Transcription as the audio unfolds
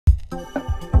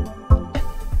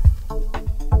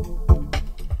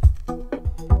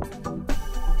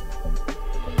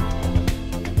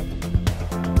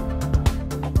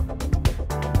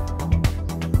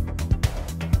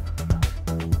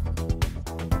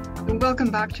Welcome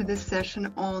back to this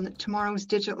session on tomorrow's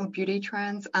digital beauty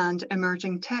trends and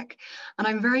emerging tech. And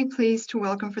I'm very pleased to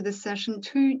welcome for this session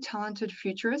two talented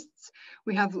futurists.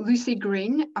 We have Lucy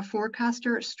Green, a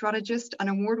forecaster, strategist, and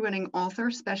award-winning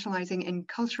author specializing in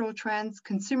cultural trends,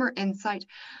 consumer insight,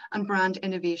 and brand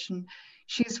innovation.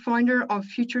 She is founder of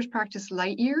futures practice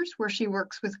Light Years, where she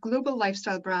works with global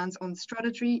lifestyle brands on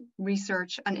strategy,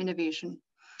 research, and innovation.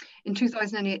 In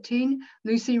 2018,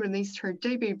 Lucy released her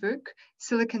debut book,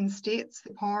 Silicon States,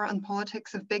 The Power and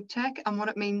Politics of Big Tech and What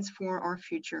It Means for Our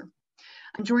Future.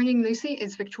 And joining Lucy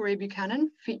is Victoria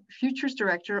Buchanan, Futures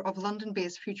Director of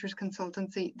London-based futures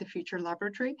consultancy, The Future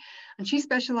Laboratory, and she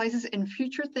specializes in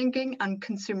future thinking and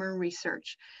consumer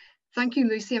research. Thank you,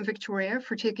 Lucy and Victoria,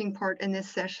 for taking part in this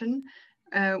session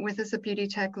with us at Beauty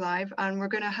Tech Live, and we're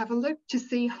going to have a look to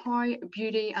see how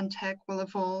beauty and tech will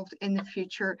evolve in the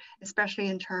future, especially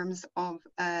in terms of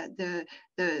the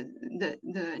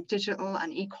digital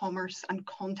and e-commerce and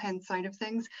content side of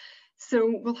things.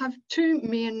 So we'll have two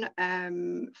main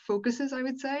focuses, I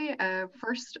would say.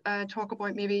 First, talk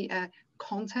about maybe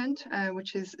content,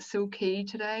 which is so key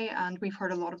today, and we've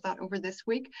heard a lot of that over this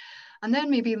week. And then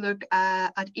maybe look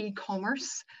at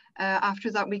e-commerce. After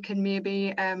that, we can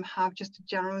maybe have just a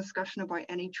general discussion about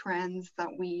any trends that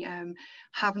we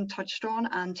haven't touched on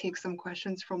and take some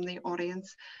questions from the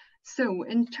audience. So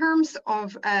in terms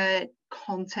of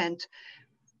content,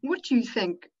 what do you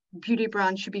think beauty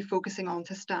brands should be focusing on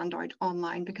to stand out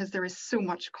online, because there is so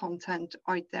much content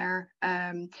out there?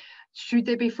 Should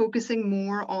they be focusing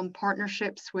more on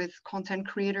partnerships with content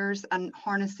creators and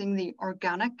harnessing the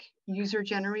organic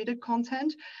user-generated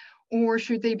content, or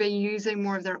should they be using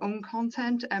more of their own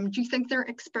content? Do you think they're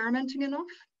experimenting enough?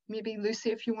 Maybe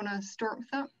Lucy, if you want to start with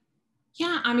that.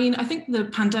 Yeah, I mean, I think the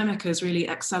pandemic has really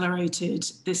accelerated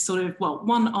this sort of, well,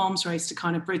 one arms race to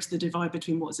kind of bridge the divide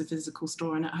between what's a physical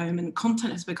store and at home, and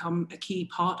content has become a key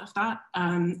part of that.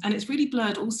 And it's really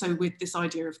blurred also with this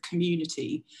idea of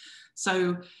community.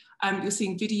 So you're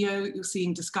seeing video, you're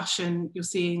seeing discussion, you're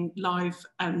seeing live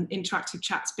interactive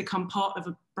chats become part of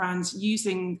a brand's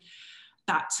using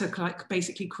that to like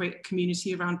basically create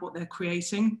community around what they're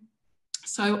creating.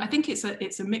 So I think it's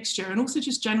a mixture, and also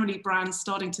just generally brands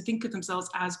starting to think of themselves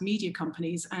as media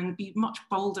companies and be much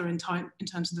bolder in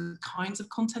terms of the kinds of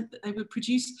content that they would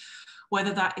produce,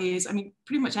 whether that is, I mean,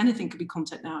 pretty much anything could be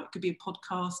content now. It could be a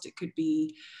podcast, it could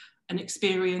be an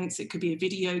experience, it could be a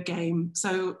video game.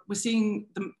 So we're seeing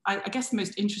I guess the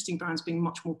most interesting brands being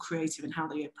much more creative in how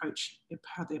they approach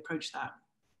that.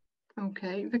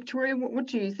 Okay, Victoria, what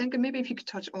do you think? And maybe if you could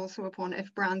touch also upon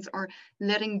if brands are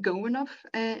letting go enough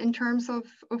in terms of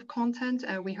content.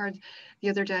 We heard the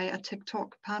other day a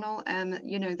TikTok panel,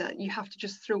 you know, that you have to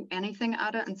just throw anything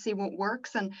at it and see what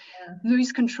works and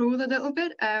lose control a little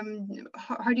bit.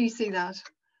 How do you see that?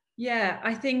 Yeah,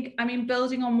 I think, I mean,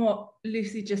 building on what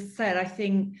Lucy just said, I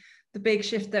think the big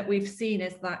shift that we've seen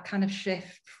is that kind of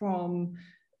shift from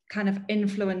kind of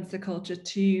influencer culture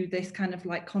to this kind of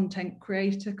like content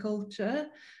creator culture.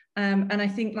 And I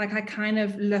think like I kind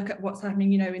of look at what's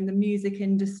happening, you know, in the music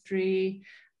industry,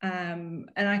 and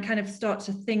I kind of start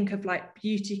to think of like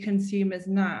beauty consumers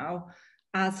now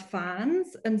as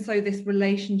fans. And so this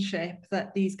relationship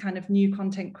that these kind of new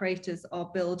content creators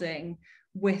are building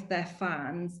with their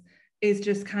fans is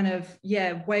just kind of,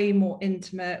 yeah, way more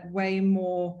intimate, way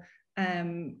more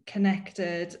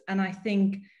connected. And I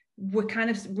think we're kind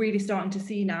of really starting to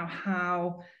see now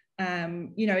how,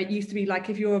 you know, it used to be like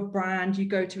if you're a brand, you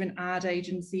go to an ad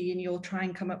agency and you'll try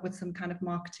and come up with some kind of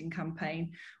marketing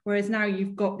campaign. Whereas now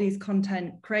you've got these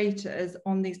content creators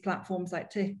on these platforms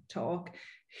like TikTok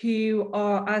who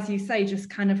are, as you say, just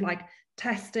kind of like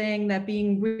testing, they're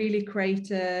being really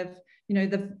creative, you know,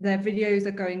 their videos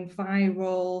are going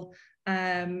viral.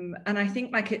 And I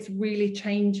think like it's really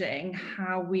changing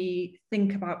how we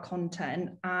think about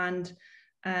content, and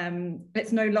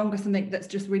it's no longer something that's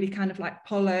just really kind of like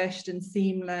polished and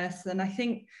seamless. And I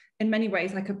think in many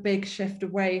ways like a big shift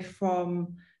away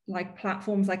from like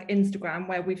platforms like Instagram,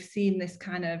 where we've seen this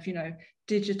kind of, you know,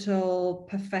 digital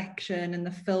perfection and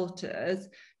the filters,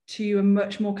 to a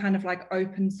much more kind of like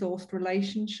open sourced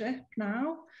relationship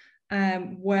now,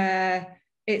 where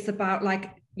it's about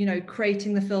like, you know,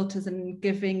 creating the filters and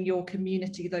giving your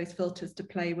community those filters to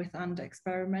play with and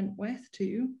experiment with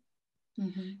too.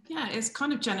 Mm-hmm. Yeah, it's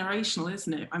kind of generational,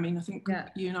 isn't it? I mean, I think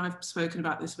you and I have spoken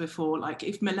about this before. Like,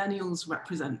 if millennials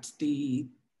represent the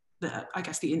I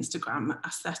guess the Instagram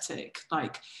aesthetic,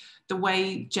 like the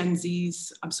way Gen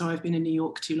Zs, I'm sorry, I've been in New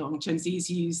York too long, Gen Zs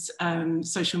use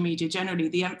social media generally,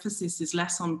 the emphasis is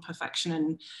less on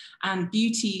perfection and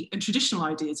beauty and traditional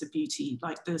ideas of beauty,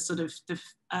 like the sort of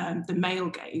the male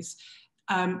gaze.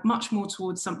 much more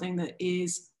towards something that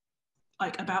is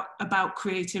like about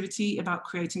creativity, about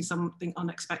creating something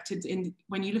unexpected.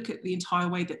 When you look at the entire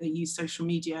way that they use social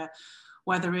media,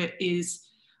 whether it is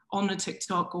on a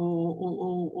TikTok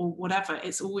or whatever,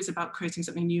 it's always about creating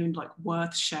something new and like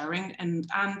worth sharing and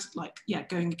like, yeah,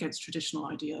 going against traditional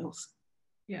ideals.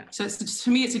 Yeah. So for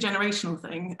me, it's a generational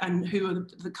thing, and who are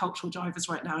the cultural drivers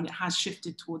right now, and it has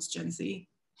shifted towards Gen Z.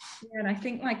 Yeah, and I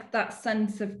think like that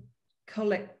sense of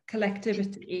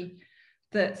collectivity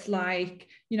that's like,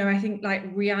 you know, I think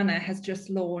like Rihanna has just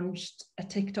launched a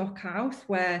TikTok house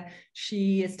where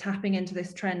she is tapping into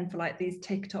this trend for like these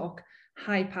TikTok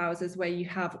hype houses where you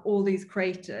have all these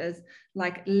creators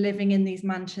like living in these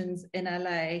mansions in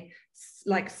LA,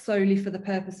 like solely for the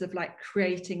purpose of like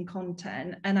creating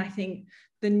content. And I think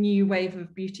the new wave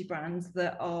of beauty brands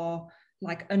that are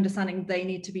like understanding they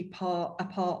need to be a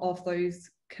part of those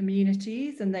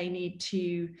communities, and they need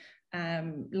to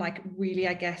like really,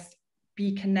 I guess,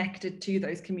 be connected to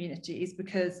those communities,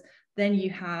 because then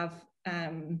you have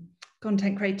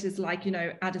content creators like, you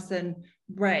know, Addison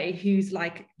Rae, who's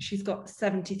like, she's got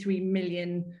 73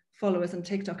 million followers on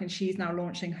TikTok, and she's now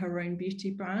launching her own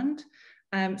beauty brand.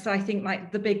 So I think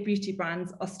like the big beauty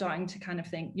brands are starting to kind of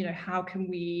think, you know, how can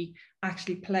we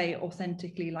actually play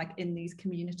authentically like in these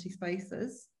community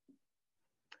spaces?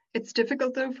 It's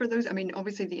difficult though for those, I mean,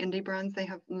 obviously the indie brands, they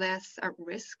have less at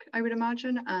risk, I would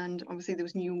imagine. And obviously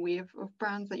those new wave of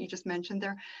brands that you just mentioned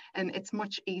there, it's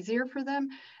much easier for them.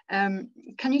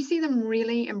 Can you see them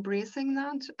really embracing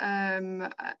that?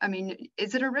 I mean,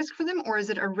 is it a risk for them, or is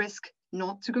it a risk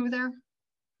not to go there?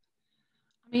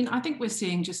 I mean, I think we're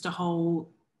seeing just a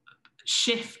whole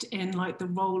shift in like the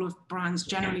role of brands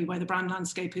generally, where the brand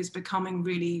landscape is becoming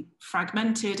really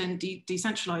fragmented and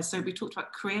decentralized. So we talked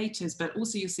about creators, but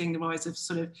also you're seeing the rise of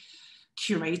sort of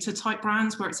curator type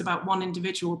brands where it's about one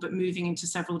individual but moving into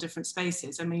several different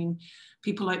spaces. I mean,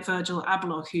 people like Virgil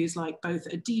Abloh, who's like both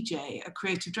a DJ, a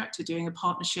creative director, doing a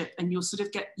partnership, and you'll sort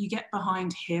of get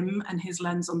behind him and his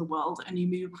lens on the world, and you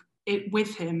move it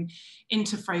with him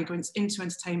into fragrance, into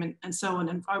entertainment, and so on.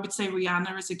 And I would say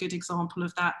Rihanna is a good example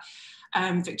of that.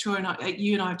 Victoria,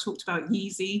 you and I have talked about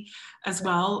e-Zine as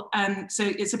well. So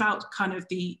it's about kind of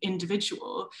the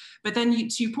individual. But then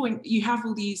to your point, you have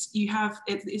all these,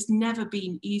 it's never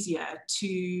been easier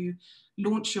to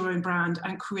launch your own brand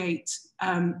and create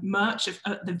merch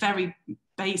at the very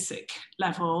basic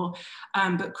level,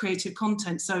 but creative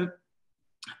content. So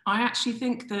I actually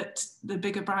think that the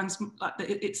bigger brands, like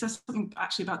it says something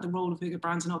actually about the role of bigger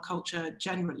brands in our culture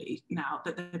generally now,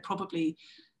 that they're probably,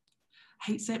 I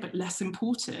hate to say it, but less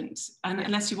important. And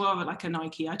unless you are like a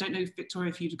Nike, I don't know, Victoria,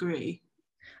 if you'd agree.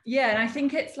 Yeah, and I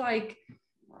think it's like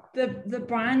the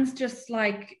brands just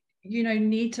like, you know,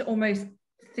 need to almost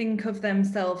think of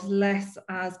themselves less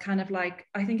as kind of like,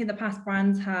 I think in the past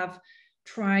brands have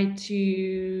tried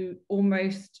to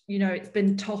almost, you know, it's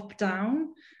been top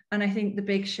down. And I think the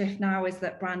big shift now is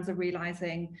that brands are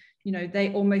realizing, you know,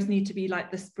 they almost need to be like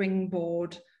the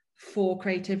springboard for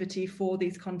creativity for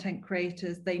these content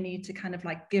creators. They need to kind of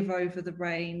like give over the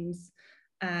reins.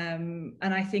 And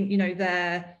I think, you know,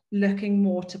 they're looking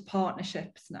more to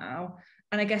partnerships now.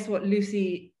 And I guess what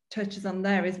Lucy touches on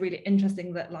there is really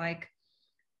interesting, that like,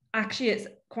 actually it's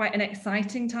quite an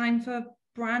exciting time for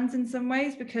brands in some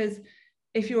ways, because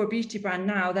if you're a beauty brand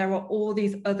now, there are all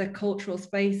these other cultural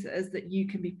spaces that you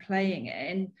can be playing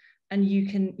in. And you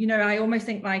can, you know, I almost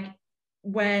think like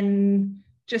when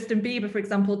Justin Bieber, for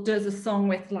example, does a song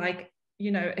with like,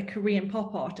 you know, a Korean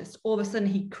pop artist, all of a sudden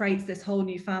he creates this whole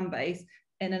new fan base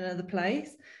in another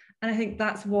place. And I think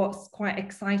that's what's quite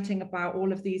exciting about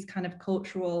all of these kind of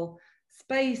cultural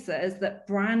spaces, that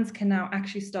brands can now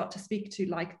actually start to speak to,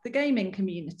 like the gaming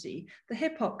community, the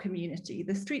hip hop community,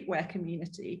 the streetwear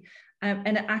community.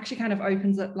 And it actually kind of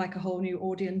opens up like a whole new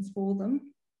audience for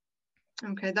them.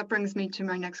 Okay, that brings me to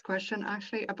my next question,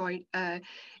 actually, about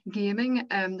gaming.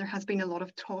 There has been a lot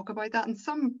of talk about that, and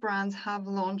some brands have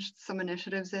launched some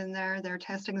initiatives in there. They're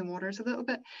testing the waters a little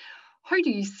bit. How do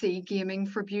you see gaming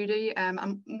for beauty,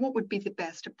 and what would be the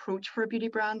best approach for a beauty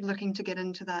brand looking to get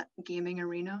into that gaming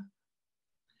arena?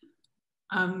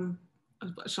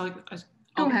 Shall I?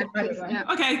 Go ahead, please. Yeah.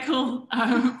 Okay, cool.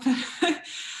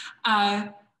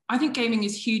 I think gaming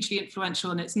is hugely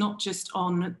influential, and it's not just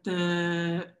on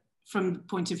from the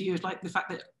point of view of like the fact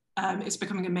that it's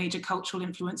becoming a major cultural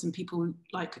influence, and people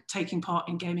like taking part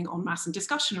in gaming en masse, and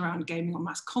discussion around gaming en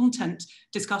masse. Content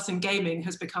discussing gaming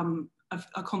has become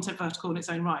a content vertical in its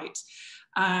own right.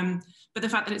 But the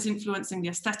fact that it's influencing the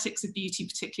aesthetics of beauty,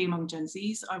 particularly among Gen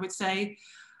Zs, I would say,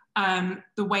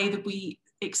 the way that we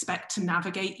expect to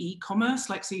navigate e-commerce.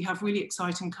 Like, so you have really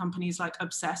exciting companies like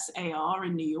Obsess AR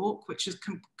in New York, which has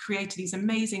created these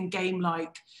amazing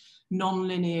game-like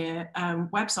non-linear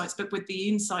websites, but with the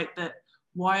insight that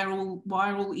why are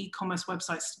all e-commerce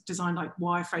websites designed like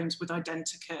wireframes with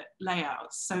identical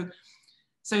layouts?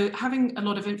 So having a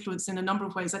lot of influence in a number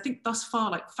of ways. I think thus far,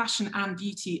 like fashion and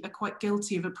beauty are quite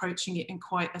guilty of approaching it in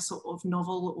quite a sort of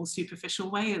novel or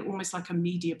superficial way, almost like a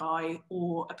media buy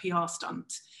or a PR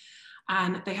stunt.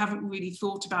 And they haven't really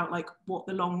thought about like what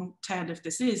the long tail of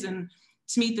this is. And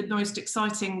to me, the most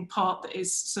exciting part that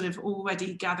is sort of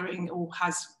already gathering or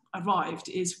has arrived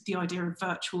is the idea of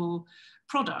virtual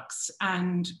products,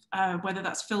 and whether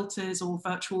that's filters or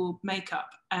virtual makeup.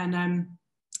 And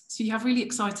so you have really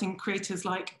exciting creators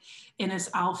like Ines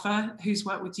Alpha, who's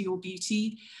worked with Your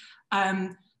Beauty,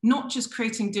 not just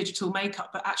creating digital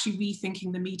makeup, but actually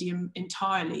rethinking the medium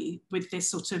entirely with this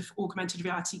sort of augmented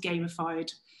reality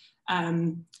gamified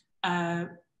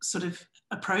sort of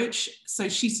approach. So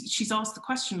she's asked the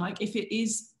question, like, if it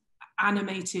is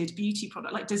animated beauty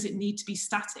product, like, does it need to be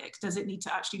static? Does it need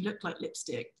to actually look like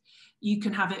lipstick? You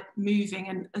can have it moving.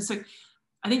 And so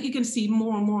I think you're going to see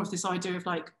more and more of this idea of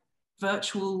like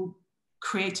virtual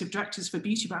creative directors for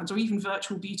beauty brands, or even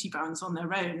virtual beauty brands on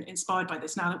their own, inspired by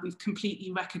this, now that we've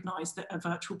completely recognized that a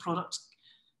virtual product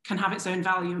can have its own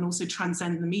value and also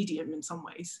transcend the medium in some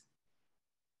ways.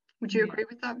 Would you agree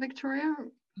with that, Victoria?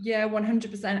 Yeah,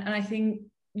 100%. And I think,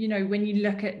 you know, when you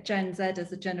look at Gen Z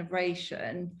as a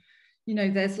generation, you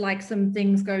know, there's like some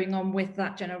things going on with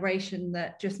that generation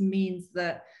that just means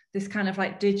that this kind of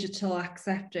like digital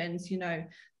acceptance, you know,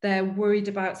 they're worried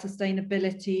about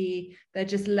sustainability. They're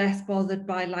just less bothered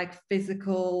by like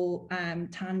physical,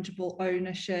 tangible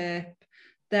ownership.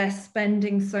 They're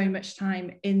spending so much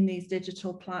time in these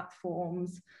digital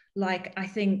platforms. Like, I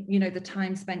think, you know, the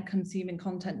time spent consuming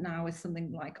content now is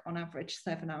something like on average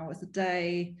 7 hours a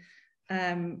day.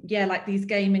 Yeah, like these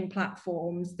gaming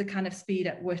platforms, the kind of speed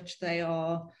at which they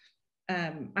are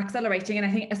accelerating. And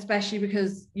I think especially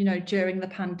because, you know, during the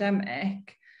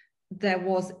pandemic, there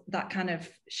was that kind of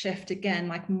shift again,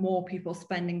 like more people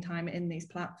spending time in these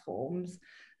platforms.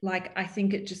 Like, I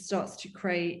think it just starts to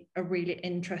create a really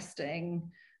interesting,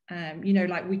 you know,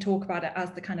 like we talk about it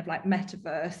as the kind of like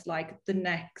metaverse, like the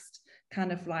next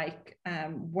kind of like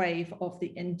wave of the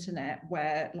internet,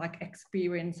 where like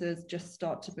experiences just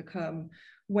start to become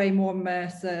way more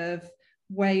immersive,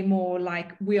 way more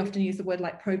like, we often use the word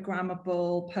like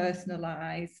programmable,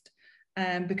 personalized,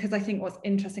 because I think what's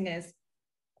interesting is,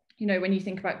 you know, when you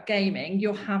think about gaming,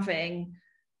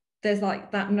 there's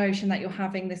like that notion that you're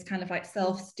having this kind of like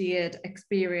self-steered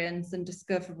experience and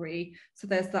discovery. So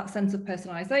there's that sense of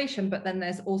personalization, but then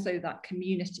there's also that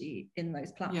community in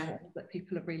those platforms that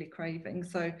people are really craving.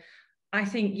 So I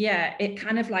think, yeah, it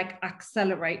kind of like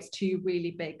accelerates two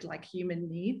really big like human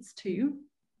needs too.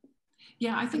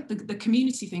 Yeah, I think the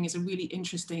community thing is a really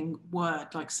interesting word,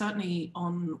 like certainly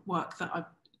on work that I've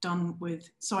done with,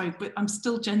 sorry, but I'm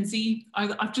still Gen Z.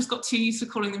 I've just got too used to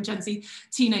calling them Gen Z,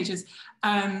 teenagers.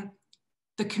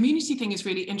 The community thing is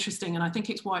really interesting, and I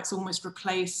think it's why it's almost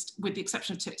replaced, with the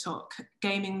exception of TikTok,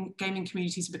 gaming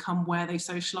communities have become where they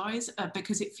socialize,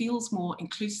 because it feels more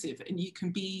inclusive and you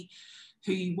can be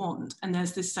who you want, and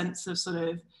there's this sense of sort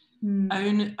of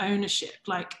ownership.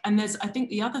 Like, and there's, I think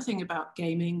the other thing about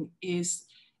gaming is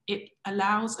it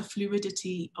allows a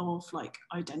fluidity of like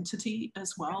identity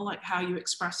as well, like how you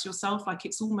express yourself. Like,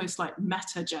 it's almost like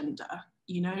meta gender,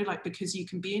 you know, like, because you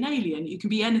can be an alien, you can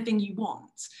be anything you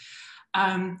want.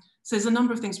 So there's a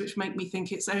number of things which make me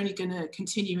think it's only going to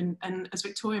continue. And as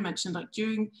Victoria mentioned, like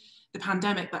during the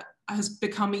pandemic, that has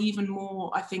become even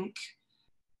more, I think,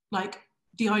 like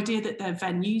the idea that they're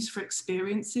venues for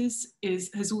experiences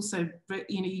has also,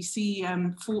 you know, you see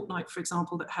Fortnite, for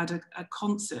example, that had a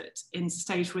concert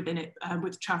staged within it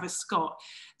with Travis Scott.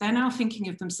 They're now thinking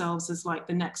of themselves as like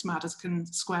the next Madison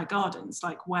Square Gardens,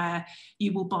 like where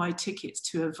you will buy tickets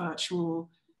to a virtual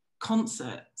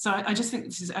concert. So I just think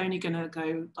this is only going to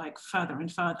go like further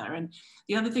and further. And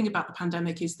the other thing about the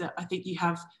pandemic is that I think you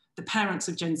have the parents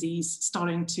of Gen Zs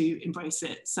starting to embrace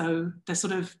it. So they're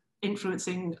sort of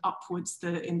influencing upwards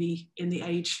in the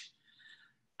age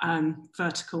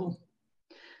vertical.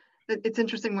 It's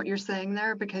interesting what you're saying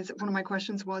there, because one of my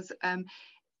questions was,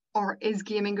 or is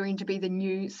gaming going to be the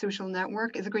new social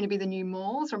network? Is it going to be the new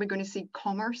malls? Are we going to see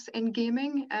commerce in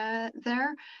gaming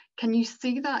there? Can you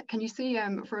see that? Can you see,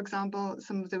 for example,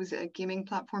 some of those gaming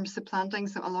platforms supplanting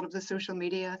a lot of the social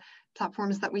media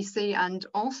platforms that we see, and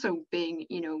also being,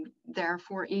 you know, there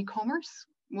for e-commerce?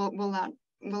 Will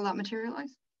that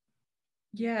materialize?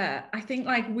 Yeah, I think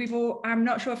like I'm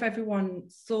not sure if everyone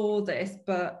saw this,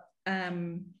 but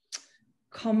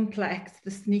complex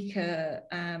the sneaker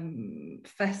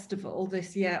festival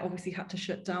this year obviously had to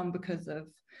shut down because of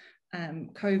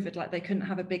COVID. Like, they couldn't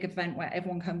have a big event where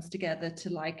everyone comes together to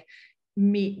like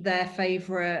meet their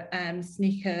favorite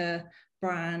sneaker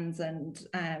brands and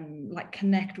like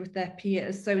connect with their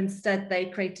peers. So instead they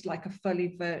created like a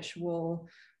fully virtual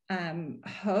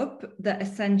hub that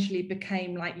essentially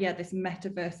became like, yeah, this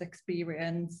metaverse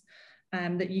experience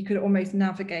that you could almost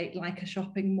navigate like a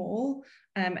shopping mall,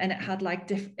 and it had like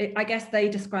I guess they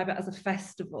describe it as a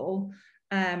festival,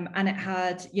 and it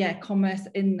had, yeah, commerce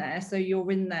in there. So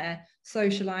you're in there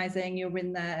socializing, you're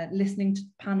in there listening to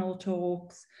panel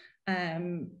talks,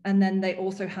 and then they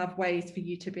also have ways for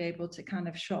you to be able to kind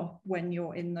of shop when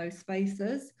you're in those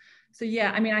spaces. So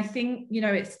yeah, I mean, I think, you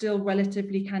know, it's still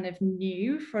relatively kind of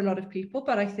new for a lot of people,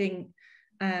 but I think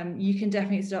you can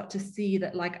definitely start to see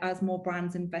that, like, as more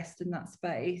brands invest in that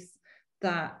space,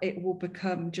 that it will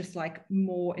become just like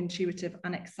more intuitive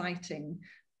and exciting.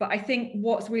 But I think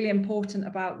what's really important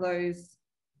about those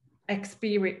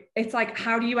experience, it's like,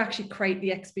 how do you actually create the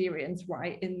experience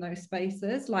right in those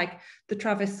spaces? Like the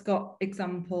Travis Scott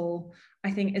example,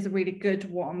 I think, is a really good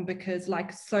one, because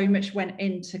like so much went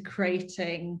into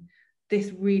creating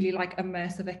this really like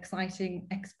immersive, exciting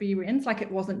experience. Like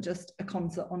it wasn't just a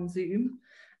concert on Zoom.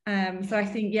 So I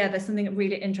think, yeah, there's something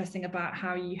really interesting about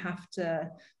how you have to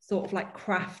sort of like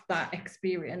craft that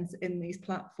experience in these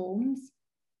platforms.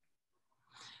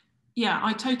 Yeah,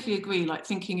 I totally agree. Like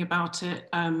thinking about it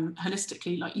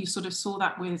holistically, like you sort of saw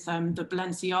that with the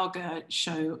Balenciaga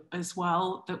show as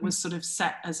well, that was sort of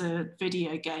set as a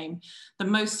video game. The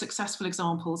most successful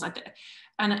examples, I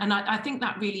think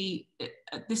that really,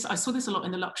 I saw this a lot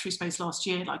in the luxury space last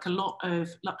year. Like a lot of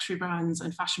luxury brands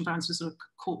and fashion brands were sort of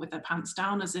caught with their pants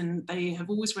down, as in they have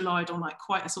always relied on like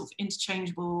quite a sort of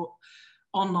interchangeable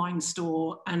online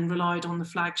store and relied on the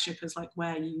flagship as like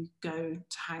where you go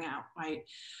to hang out, right?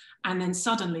 And then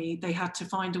suddenly they had to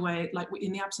find a way, like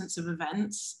in the absence of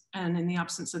events and in the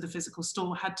absence of the physical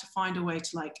store, had to find a way to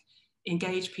like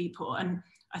engage people. And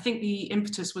I think the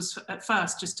impetus was at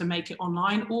first just to make it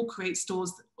online, or create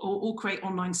stores, or create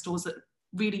online stores that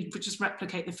really just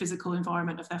replicate the physical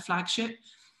environment of their flagship.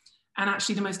 And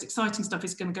actually the most exciting stuff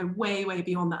is going to go way, way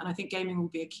beyond that. And I think gaming will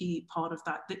be a key part of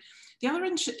that. The other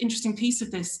interesting piece of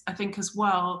this, I think as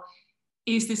well,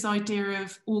 is this idea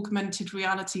of augmented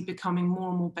reality becoming more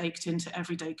and more baked into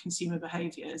everyday consumer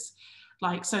behaviors.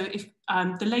 Like, so if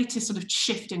the latest sort of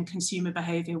shift in consumer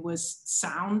behavior was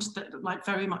sound, that like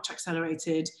very much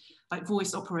accelerated, like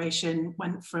voice operation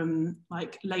went from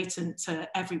like latent to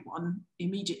everyone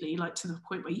immediately, like to the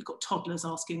point where you've got toddlers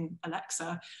asking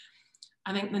Alexa.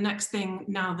 I think the next thing,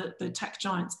 now that the tech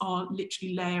giants are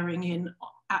literally layering in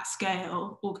at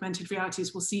scale augmented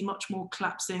realities, we'll see much more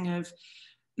collapsing of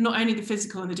not only the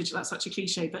physical and the digital, that's such a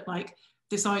cliche, but like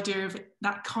this idea of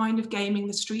that kind of gaming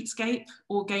the streetscape,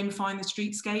 or gamifying the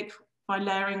streetscape by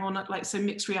layering on it, like, so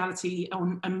mixed reality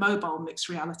and mobile mixed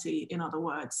reality, in other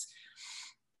words.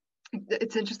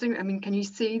 It's interesting. I mean, can you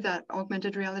see that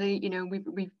augmented reality, you know,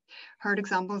 we've heard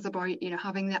examples about, you know,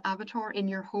 having the avatar in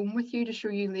your home with you to show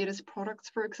you latest products,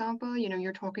 for example. You know,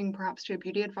 you're talking perhaps to a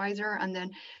beauty advisor and then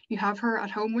you have her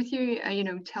at home with you, you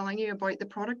know, telling you about the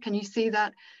product. Can you see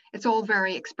that? It's all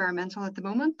very experimental at the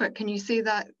moment, but can you see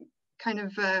that kind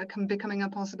of becoming a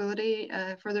possibility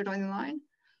further down the line?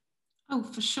 Oh,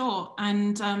 for sure.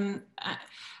 And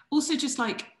also just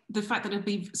like the fact that it'll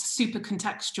be super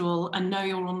contextual and know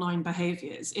your online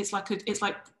behaviors. It's like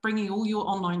bringing all your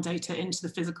online data into the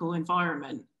physical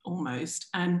environment almost,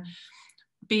 and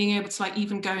being able to like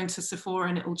even go into Sephora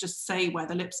and it'll just say where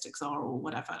the lipsticks are or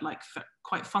whatever, like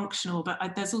quite functional.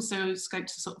 But there's also scope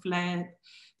to sort of layer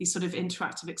these sort of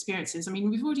interactive experiences. I mean,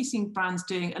 we've already seen brands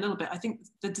doing a little bit. I think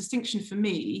the distinction for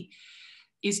me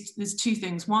is there's two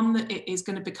things. One, that it is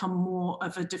going to become more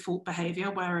of a default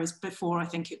behavior, whereas before I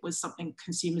think it was something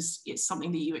consumers, it's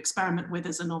something that you experiment with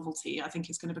as a novelty. I think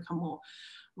it's going to become more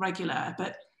regular,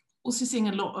 but also seeing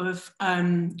a lot of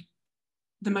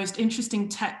the most interesting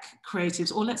tech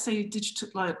creatives, or let's say digital,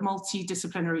 like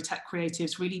multidisciplinary tech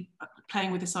creatives, really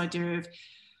playing with this idea of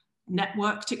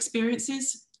networked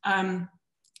experiences.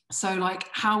 So like,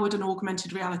 how would an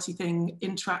augmented reality thing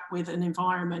interact with an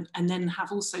environment, and then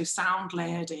have also sound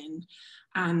layered in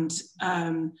and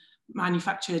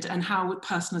manufactured, and how would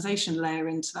personalization layer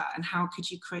into that? And how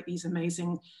could you create these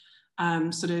amazing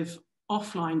sort of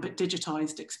offline but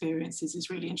digitized experiences is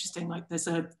really interesting. Like there's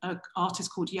a artist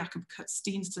called Jakob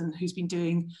Steensen who's been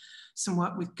doing some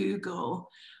work with Google,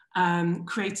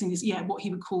 creating this, what he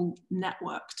would call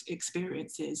networked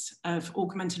experiences of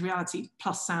augmented reality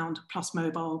plus sound plus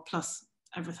mobile plus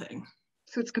everything.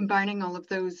 So it's combining all of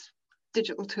those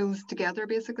digital tools together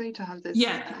basically to have this.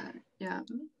 Yeah. Yeah.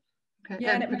 Okay.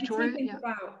 Yeah, and it Victoria, makes me think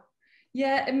about,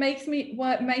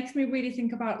 it makes me really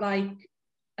think about like,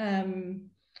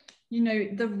 you know,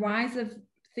 the rise of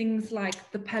things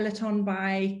like the Peloton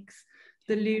bikes,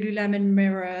 the Lululemon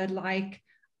mirror. Like,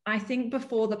 I think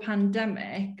before the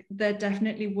pandemic, there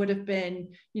definitely would have been,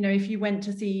 you know, if you went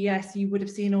to CES, you would have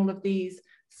seen all of these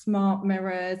smart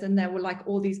mirrors, and there were like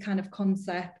all these kind of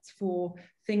concepts for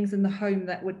things in the home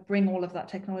that would bring all of that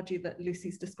technology that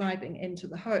Lucy's describing into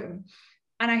the home.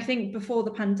 And I think before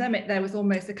the pandemic, there was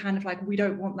almost a kind of like, we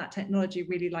don't want that technology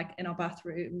really like in our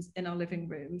bathrooms, in our living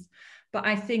rooms. But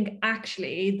I think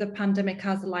actually the pandemic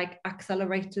has like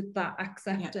accelerated that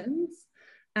acceptance.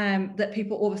 That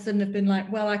people all of a sudden have been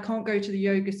like, well, I can't go to the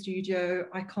yoga studio,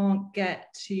 I can't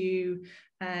get to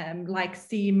like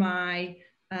see my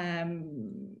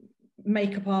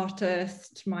makeup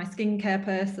artist, my skincare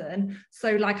person.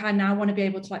 So like I now want to be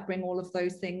able to like bring all of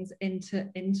those things into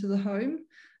the home.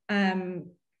 And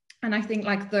I think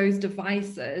like those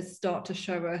devices start to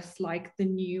show us like the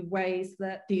new ways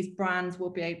that these brands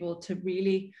will be able to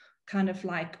really kind of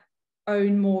like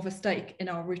own more of a stake in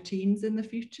our routines in the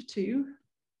future too.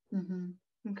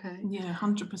 Mm-hmm. Okay. Yeah,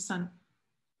 100%.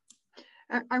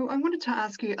 I wanted to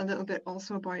ask you a little bit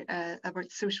also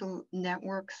about social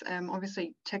networks.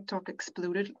 Obviously, TikTok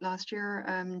exploded last year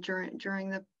during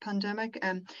the pandemic.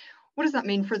 What does that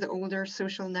mean for the older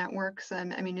social networks? I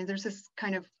mean, there's this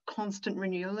kind of constant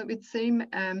renewal, it would seem,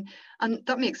 and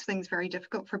that makes things very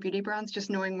difficult for beauty brands, just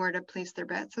knowing where to place their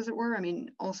bets, as it were. I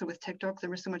mean, also with TikTok, there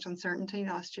was so much uncertainty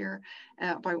last year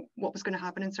about what was going to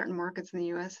happen in certain markets in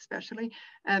the US, especially.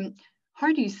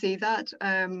 How do you see that?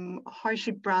 How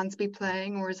should brands be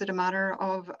playing, or is it a matter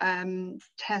of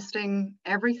testing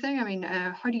everything? I mean,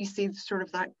 how do you see sort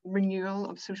of that renewal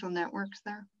of social networks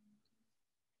there?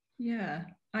 Yeah,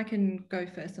 I can go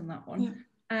first on that one.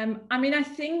 Yeah. I mean, I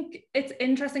think it's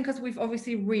interesting because we've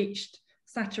obviously reached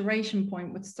saturation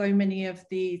point with so many of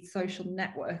these social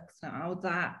networks now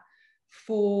that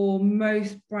for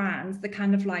most brands, the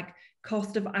kind of like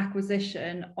cost of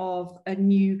acquisition of a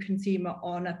new consumer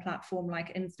on a platform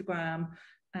like Instagram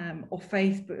or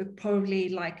Facebook probably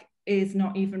like is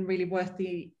not even really worth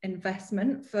the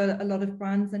investment for a lot of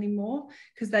brands anymore,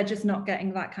 because they're just not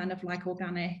getting that kind of like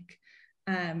organic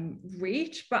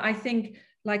reach. But I think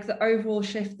like the overall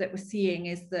shift that we're seeing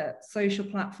is that social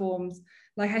platforms,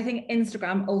 like I think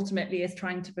Instagram ultimately is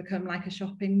trying to become like a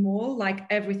shopping mall. Like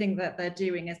everything that they're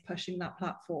doing is pushing that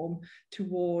platform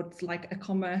towards like a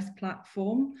commerce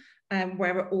platform,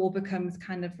 where it all becomes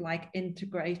kind of like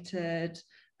integrated.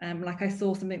 Like I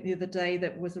saw something the other day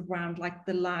that was around like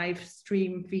the live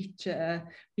stream feature,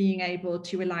 being able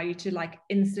to allow you to like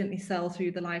instantly sell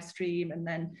through the live stream and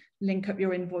then link up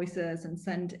your invoices and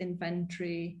send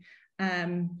inventory.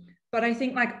 But I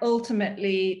think like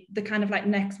ultimately the kind of like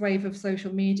next wave of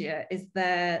social media is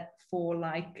there for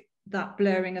like that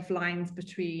blurring of lines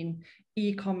between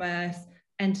e-commerce,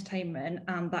 entertainment,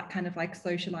 and that kind of like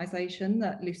socialization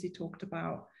that Lucy talked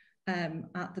about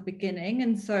at the beginning.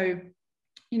 And so,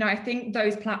 you know, I think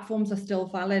those platforms are still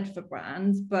valid for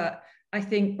brands, but I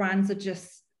think brands are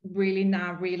just really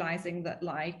now realizing that,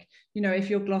 like, you know, if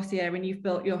you're Glossier and you've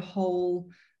built your whole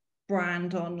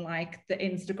brand on like the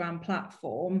Instagram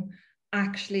platform,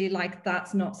 actually like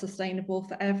that's not sustainable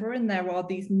forever. And there are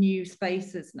these new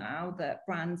spaces now that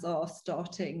brands are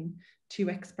starting to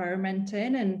experiment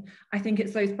in. And I think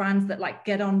it's those brands that like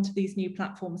get onto these new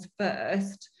platforms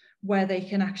first, where they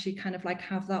can actually kind of like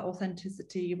have that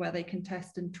authenticity, where they can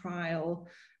test and trial.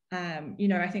 You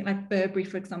know, I think like Burberry,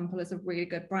 for example, is a really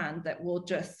good brand that will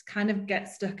just kind of get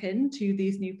stuck into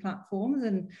these new platforms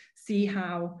and see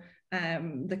how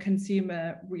the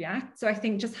consumer reacts. So I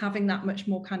think just having that much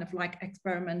more kind of like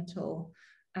experimental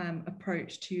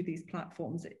approach to these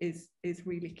platforms is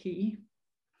really key.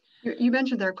 You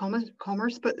mentioned their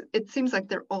commerce, but it seems like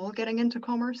they're all getting into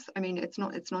commerce. I mean, it's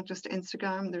not just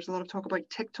Instagram. There's a lot of talk about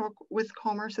TikTok with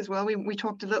commerce as well. We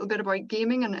talked a little bit about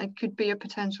gaming, and it could be a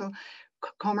potential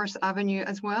commerce avenue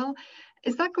as well.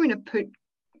 Is that going to put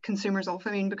consumers off?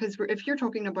 I mean, because if you're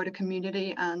talking about a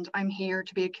community and I'm here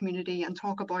to be a community and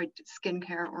talk about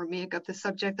skincare or makeup, the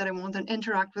subject that I want, and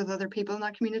interact with other people in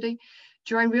that community,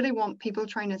 do I really want people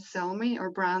trying to sell me, or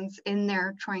brands in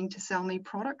there trying to sell me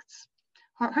products?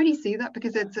 How do you see that?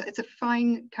 Because it's a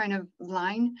fine kind of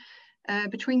line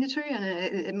between the two, and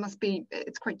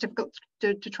it's quite difficult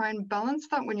to try and balance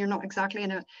that when you're not exactly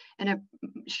in a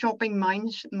shopping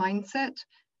mindset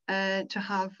to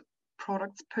have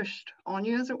products pushed on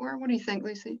you, as it were. What do you think,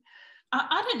 Lucy?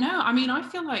 I don't know. I mean, I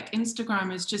feel like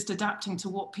Instagram is just adapting to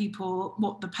what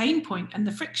the pain point and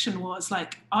the friction was.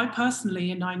 Like, I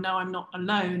personally, and I know I'm not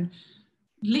alone,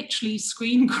 literally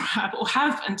screen grab, or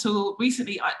have until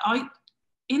recently,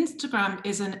 Instagram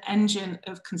is an engine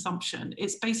of consumption.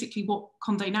 It's basically what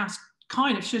Condé Nast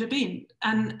kind of should have been.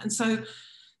 And so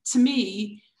to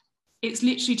me, it's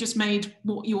literally just made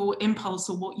what your impulse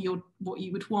or what you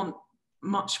would want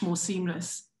much more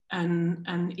seamless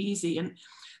and easy. And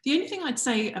the only thing I'd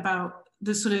say about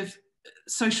the sort of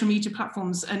social media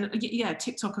platforms, and yeah,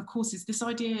 TikTok, of course, is this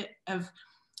idea of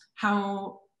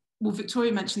how, well,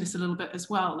 Victoria mentioned this a little bit as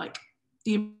well, like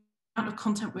the amount of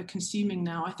content we're consuming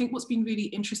now. I think what's been really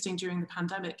interesting during the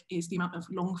pandemic is the amount of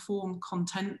long form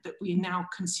content that we now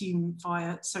consume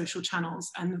via social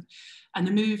channels, and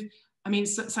the move, I mean, it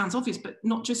sounds obvious, but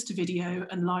not just to video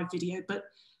and live video, but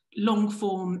long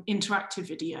form interactive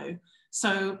video.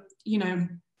 So, you know,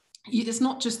 it's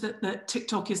not just that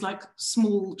TikTok is like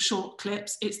small, short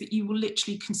clips, it's that you will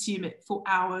literally consume it for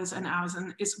hours and hours,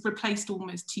 and it's replaced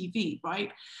almost TV,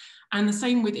 right? And the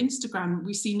same with Instagram.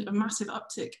 We've seen a massive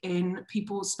uptick in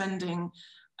people spending,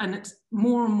 and it's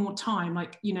more and more time,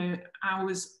 like, you know,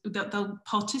 hours that they'll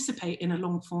participate in a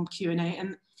long form Q&A.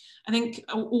 And I think,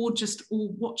 or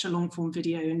watch a long form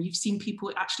video. And you've seen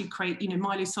people actually create, you know,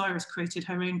 Miley Cyrus created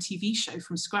her own TV show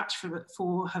from scratch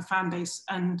for her fan base,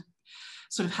 and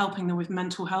sort of helping them with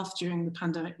mental health during the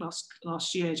pandemic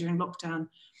last year during lockdown.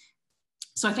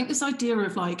 So I think this idea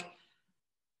of like,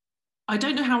 I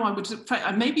don't know how I would,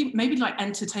 maybe like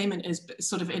entertainment is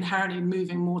sort of inherently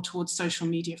moving more towards social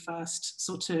media first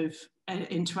sort of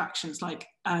interactions. Like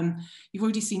you've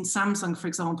already seen Samsung, for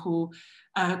example,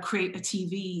 create a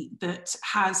TV that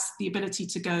has the ability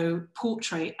to go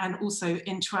portrait and also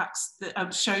interacts,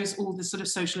 that shows all the sort of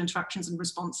social interactions and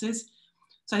responses.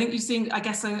 So I think you're seeing, I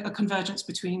guess, a convergence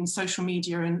between social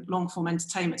media and long form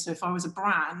entertainment. So if I was a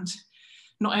brand,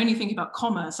 not only thinking about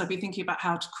commerce, I'd be thinking about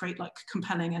how to create like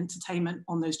compelling entertainment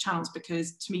on those channels,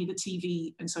 because to me, the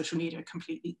TV and social media are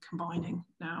completely combining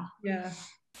now. Yeah.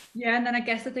 Yeah. And then I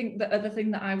guess I think the other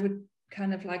thing that I would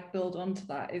kind of like build onto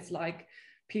that is like,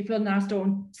 people are now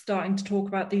starting to talk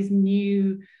about these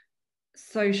new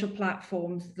social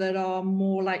platforms that are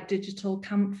more like digital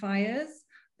campfires,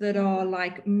 that are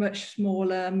like much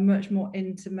smaller, much more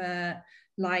intimate,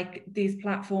 like these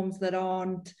platforms that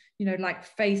aren't, you know,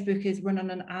 like Facebook is run on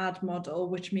an ad model,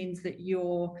 which means that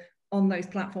you're on those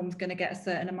platforms going to get a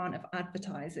certain amount of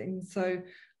advertising. So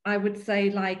I would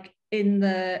say like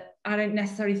I don't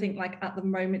necessarily think like at the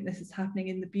moment this is happening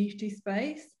in the beauty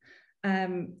space,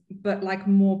 but like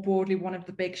more broadly, one of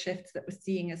the big shifts that we're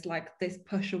seeing is like this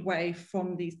push away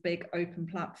from these big open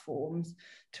platforms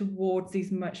towards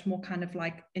these much more kind of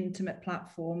like intimate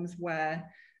platforms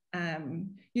where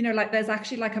you know, like there's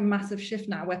actually like a massive shift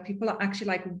now where people are actually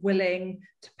like willing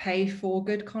to pay for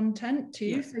good content too.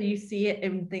 Yeah. So you see it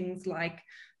in things like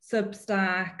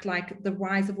Substack, like the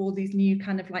rise of all these new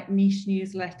kind of like niche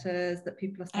newsletters that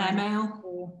people are signing up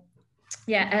for.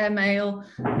 Yeah, Airmail,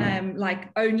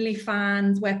 like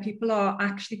OnlyFans, where people are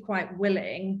actually quite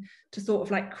willing to sort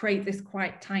of like create this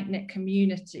quite tight-knit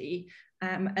community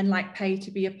and like pay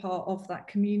to be a part of that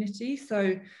community.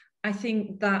 So I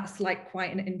think that's like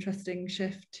quite an interesting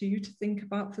shift too to think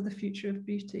about for the future of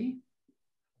beauty.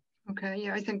 Okay,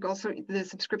 yeah, I think also the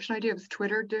subscription idea of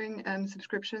Twitter doing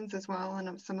subscriptions as well, and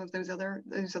of some of those other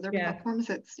platforms.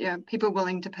 It's people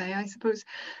willing to pay, I suppose,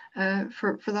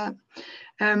 for that.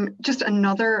 Just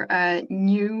another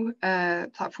new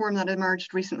platform that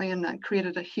emerged recently and that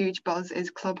created a huge buzz is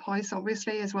Clubhouse,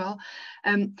 obviously, as well.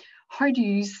 How do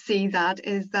you see that?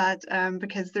 Is that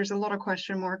because there's a lot of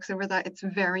question marks over that? It's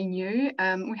very new.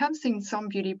 We have seen some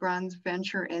beauty brands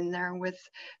venture in there with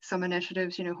some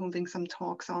initiatives, you know, holding some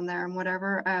talks on there and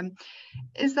whatever.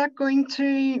 Is that going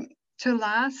to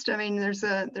last? I mean, there's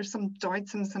some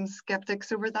doubts and some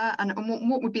skeptics over that. And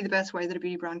what would be the best way that a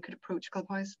beauty brand could approach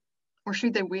Clubhouse, or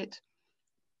should they wait?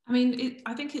 I mean,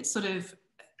 I think it's sort of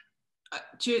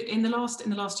in the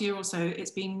last year or so,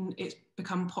 it's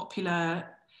become popular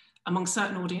among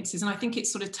certain audiences, and I think it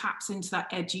sort of taps into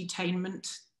that edutainment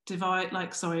divide,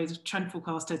 like, sorry, the trend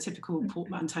forecaster, typical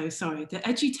portmanteau, sorry, the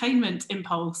edutainment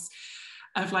impulse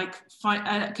of like,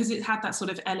 because it had that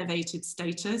sort of elevated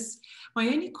status. My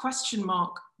only question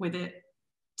mark with it,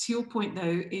 to your point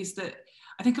though, is that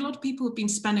I think a lot of people have been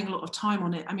spending a lot of time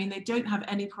on it. I mean, they don't have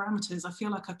any parameters. I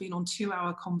feel like I've been on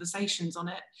 2-hour conversations on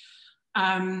it.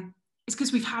 It's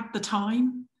because we've had the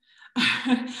time.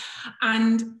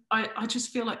 And I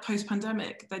just feel like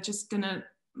post-pandemic, they're just gonna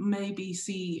maybe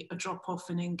see a drop off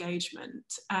in engagement,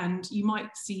 and you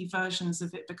might see versions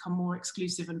of it become more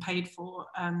exclusive and paid for,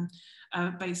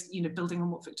 based, building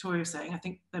on what Victoria was saying. I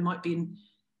think there might be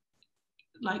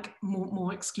like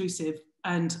more exclusive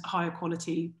and higher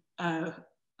quality,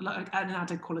 like an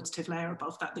added qualitative layer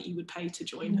above that you would pay to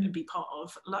join and be part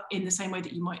of, like, in the same way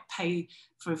that you might pay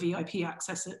for a VIP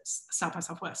access at South by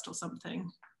Southwest or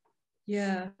something.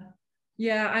 Yeah,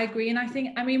 I agree. And I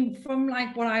think, I mean, from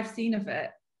like what I've seen of it,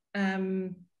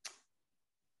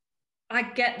 I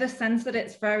get the sense that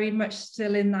it's very much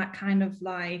still in that kind of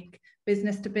like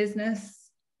business to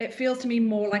business. It feels to me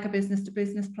more like a business to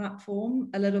business platform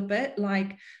a little bit.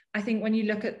 Like, I think when you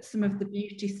look at some of the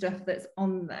beauty stuff that's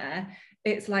on there,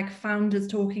 it's like founders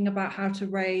talking about how to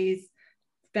raise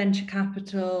venture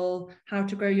capital, how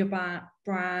to grow your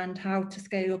brand, how to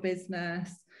scale your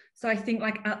business. So I think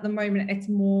like at the moment, it's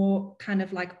more kind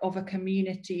of like of a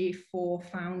community for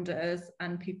founders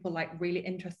and people like really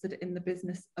interested in the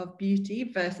business of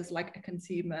beauty versus like a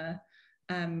consumer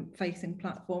facing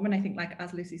platform. And I think, like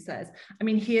as Lucy says, I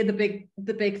mean, here the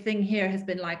big thing here has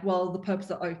been like, well, the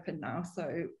pubs are open now,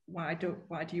 so why do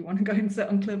you want to go and sit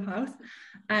on Clubhouse?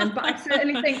 But I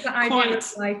certainly think the idea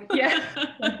of like, yeah.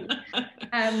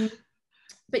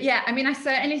 But yeah, I mean, I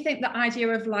certainly think the idea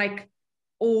of like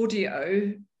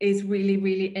audio is really,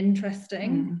 really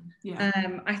interesting.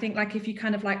 I think like if you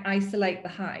kind of like isolate the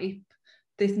hype,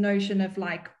 this notion of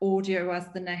like audio as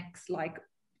the next like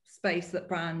space that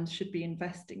brands should be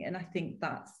investing in, I think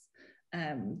that's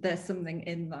there's something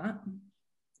in that.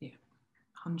 Yeah,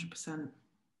 100%.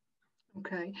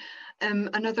 Okay.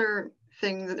 Another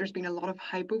thing that there's been a lot of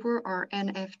hype over are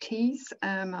NFTs,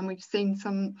 and we've seen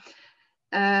some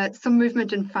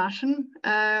movement in fashion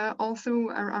also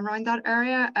around that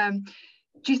area.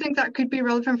 Do you think that could be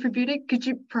relevant for beauty? Could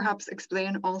you perhaps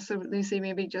explain also, Lucy,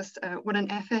 maybe just what an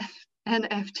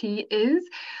NFT is,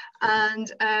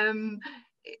 and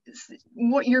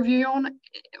what your view on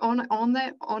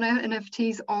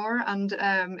NFTs are, and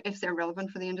if they're relevant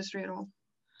for the industry at all?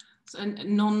 So a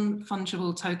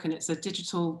non-fungible token, it's a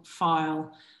digital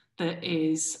file that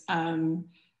is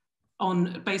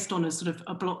based on a sort of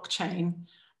a blockchain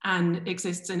and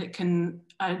exists, and it can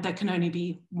there can only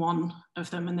be one of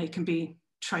them, and they can be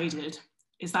traded.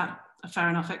 Is that a fair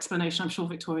enough explanation? I'm sure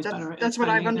Victoria's better at that's what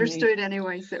I've understood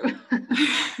anyway. So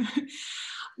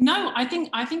no, I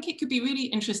think it could be really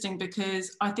interesting,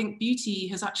 because I think beauty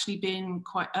has actually been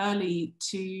quite early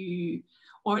to,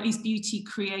 or at least beauty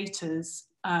creators.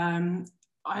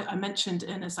 I mentioned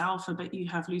Innes Alpha, but you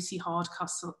have Lucy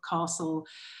Hardcastle,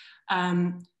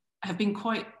 have been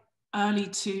quite early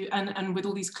to, and with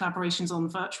all these collaborations on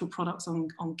virtual products,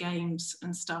 on games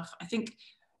and stuff. I think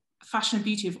fashion and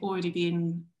beauty have already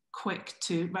been quick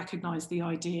to recognize the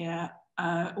idea,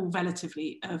 or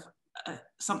relatively, of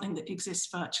something that exists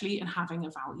virtually and having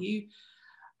a value,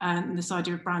 and this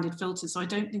idea of branded filters. So I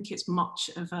don't think it's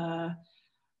much of a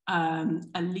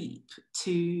leap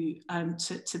to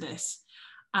this.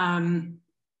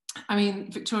 I mean,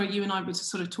 Victoria, you and I were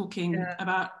sort of talking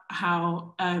about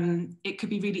how it could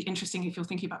be really interesting if you're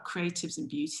thinking about creatives in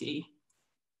beauty.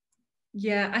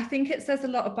 Yeah, I think it says a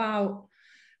lot about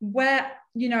where,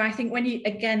 I think when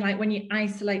you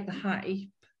isolate the hype,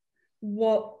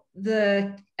 what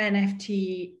the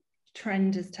NFT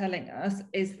trend is telling us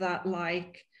is that,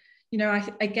 like,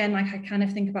 I kind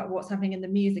of think about what's happening in the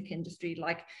music industry.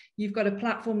 Like, you've got a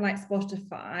platform like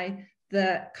Spotify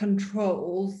that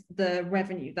controls the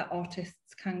revenue that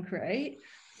artists can create.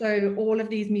 So all of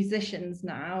these musicians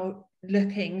now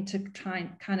looking to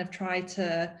try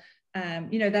to,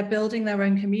 they're building their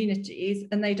own communities,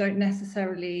 and they don't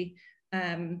necessarily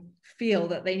feel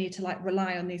that they need to like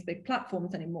rely on these big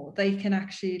platforms anymore. They can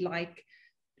actually like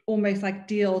almost like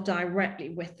deal directly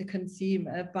with the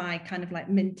consumer by kind of like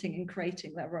minting and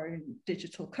creating their own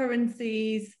digital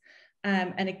currencies,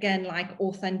 and again like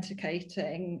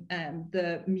authenticating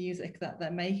the music that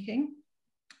they're making.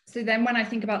 So then when I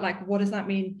think about like what does that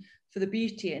mean for the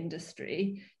beauty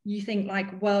industry, you think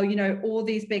like, well, all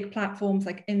these big platforms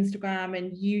like Instagram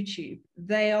and YouTube,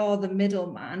 they are the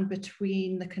middleman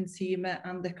between the consumer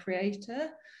and the creator.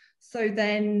 So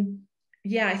then,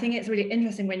 yeah, I think it's really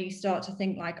interesting when you start to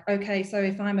think like, okay, so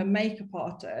if I'm a makeup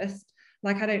artist,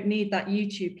 like I don't need that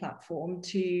YouTube platform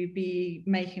to be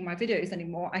making my videos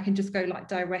anymore. I can just go like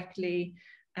directly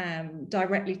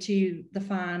to the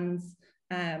fans,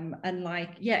 and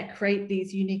like, yeah, create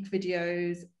these unique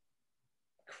videos,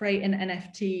 create an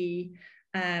NFT,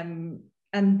 and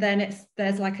then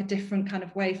there's like a different kind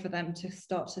of way for them to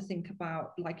start to think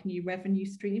about like new revenue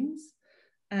streams.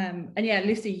 And yeah,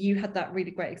 Lucy, you had that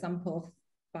really great example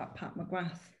about Pat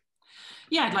McGrath.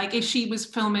 Yeah, like if she was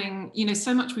filming, you know,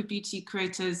 so much with beauty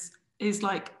creators is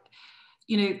like,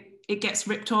 you know, it gets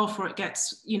ripped off or it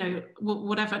gets, you know,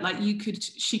 whatever. Like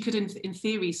she could in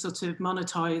theory sort of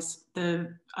monetize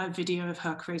the video of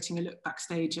her creating a look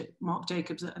backstage at Marc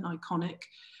Jacobs at an iconic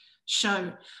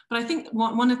show. But I think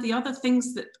one of the other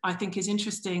things that I think is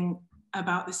interesting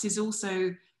about this is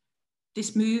also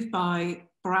this move by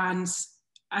brands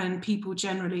and people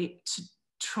generally to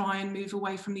try and move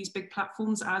away from these big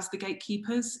platforms as the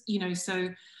gatekeepers, you know. So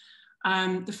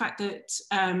the fact that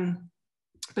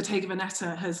Bottega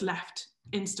Veneta has left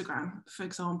Instagram, for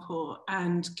example,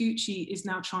 and Gucci is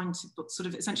now trying to sort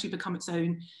of essentially become its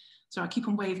own. So I keep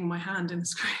on waving my hand in the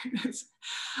screen.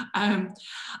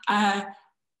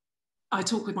 I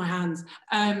talk with my hands,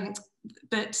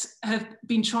 but have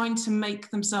been trying to make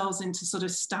themselves into sort of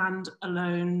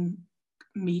standalone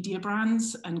media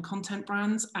brands and content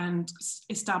brands and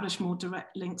establish more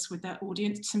direct links with their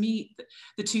audience. To me,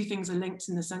 the two things are linked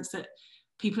in the sense that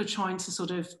people are trying to sort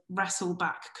of wrestle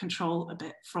back control a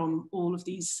bit from all of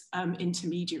these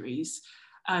intermediaries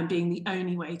being the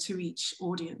only way to reach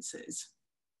audiences.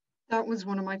 That was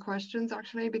one of my questions,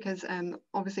 actually, because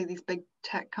obviously these big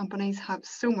tech companies have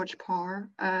so much power,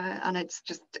 and it's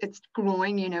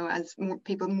growing, you know, as more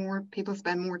people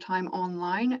spend more time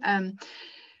online.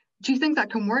 Do you think that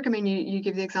can work? I mean, you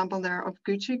give the example there of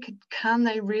Gucci. Can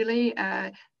they really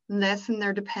lessen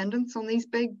their dependence on these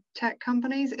big tech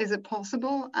companies? Is it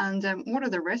possible? And what are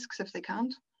the risks if they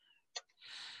can't?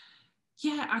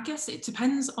 Yeah, I guess it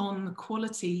depends on the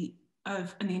quality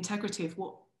of and the integrity of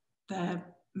what they're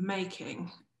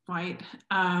making, right?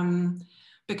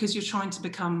 Because you're trying to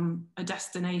become a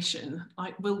destination.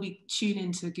 Like, will we tune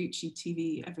into Gucci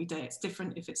TV every day? It's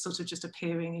different if it's sort of just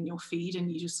appearing in your feed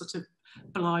and you just sort of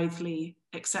blithely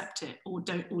accept it or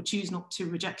choose not to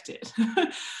reject it.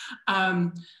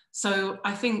 So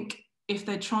I think if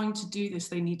they're trying to do this,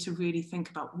 they need to really think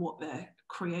about what they're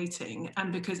creating,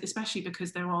 and especially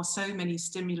because there are so many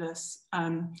stimulants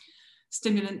and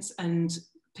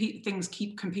things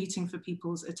keep competing for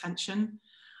people's attention.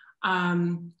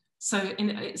 So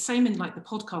same in like the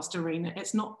podcast arena,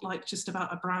 it's not like just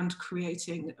about a brand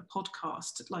creating a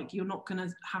podcast. Like, you're not going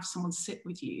to have someone sit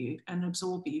with you and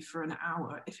absorb you for an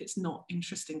hour if it's not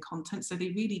interesting content. So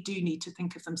they really do need to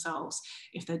think of themselves,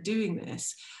 if they're doing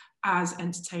this, as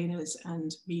entertainers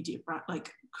and media brand,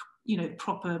 like, you know,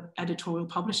 proper editorial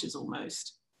publishers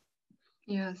almost.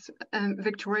 Yes.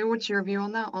 Victoria, what's your view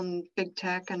on that, on big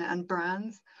tech and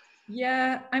brands?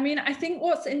 Yeah, I mean, I think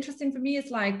what's interesting for me is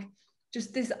like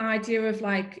just this idea of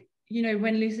like, you know,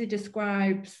 when Lucy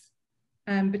describes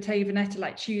Bottega Veneta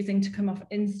like choosing to come off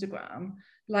Instagram,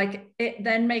 like it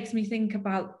then makes me think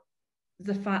about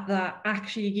the fact that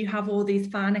actually you have all these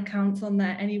fan accounts on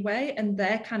there anyway, and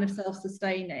they're kind of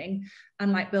self-sustaining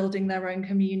and like building their own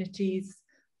communities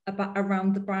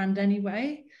around the brand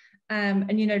anyway.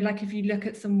 And you know, like if you look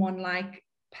at someone like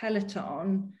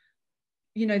Peloton,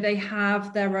 you know, they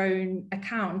have their own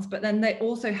accounts, but then they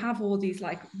also have all these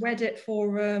like Reddit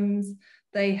forums,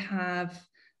 they have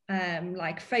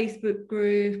like Facebook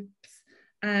groups,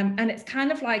 and it's kind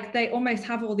of like they almost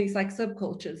have all these like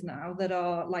subcultures now that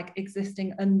are like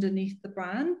existing underneath the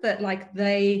brand that like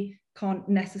they can't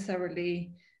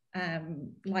necessarily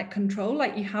like control.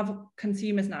 Like you have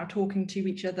consumers now talking to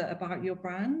each other about your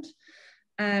brand.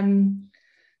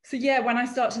 So yeah, when I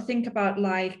start to think about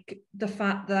like the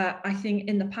fact that I think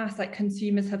in the past, like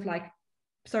consumers have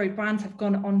brands have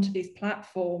gone onto these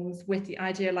platforms with the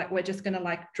idea like we're just going to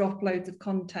like drop loads of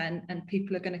content and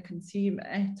people are going to consume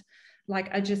it. Like,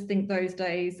 I just think those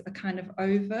days are kind of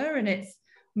over, and it's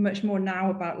much more now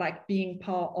about like being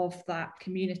part of that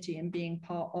community and being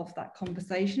part of that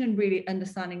conversation and really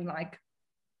understanding like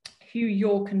who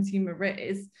your consumer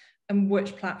is and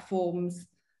which platforms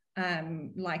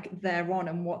like they're on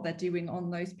and what they're doing on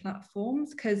those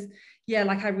platforms. Because yeah,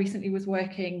 like I recently was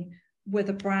working with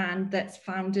a brand that's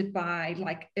founded by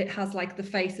like, it has like the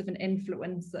face of an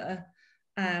influencer,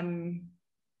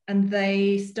 and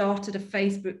they started a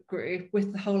Facebook group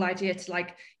with the whole idea to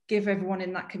like give everyone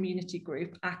in that community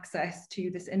group access to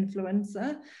this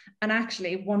influencer. And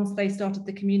actually, once they started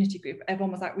the community group,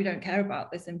 everyone was like, we don't care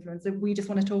about this influencer, we just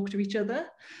want to talk to each other.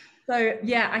 So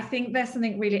yeah, I think there's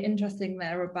something really interesting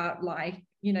there about like,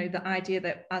 you know, the idea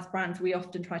that as brands, we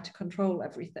often try to control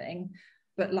everything,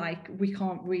 but like we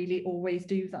can't really always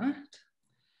do that.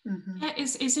 Mm-hmm. Yeah,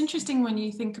 it's interesting when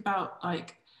you think about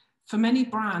like, for many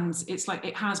brands, it's like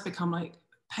it has become like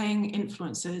paying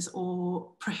influencers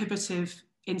or prohibitive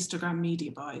Instagram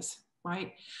media buys,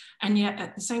 right? And yet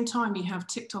at the same time, you have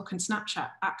TikTok and Snapchat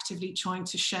actively trying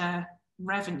to share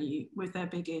revenue with their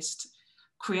biggest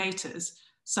creators.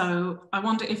 So I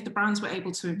wonder if the brands were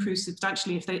able to improve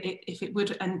substantially, if it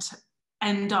would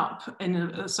end up in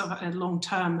a sort of a long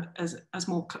term as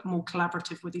more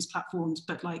collaborative with these platforms,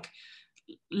 but like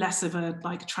less of a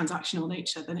like transactional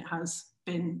nature than it has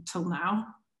been till now.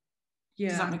 Yeah.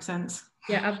 Does that make sense?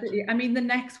 Yeah, absolutely. I mean, the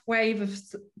next wave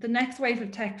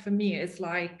of tech for me is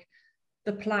like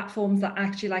the platforms that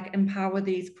actually like empower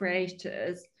these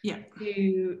creators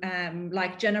to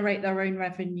like generate their own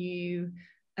revenue,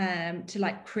 to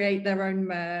like create their own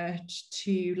merch,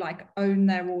 to like own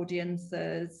their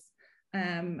audiences.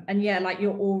 And yeah, like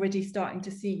you're already starting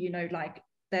to see, you know, like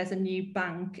there's a new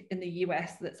bank in the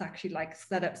US that's actually like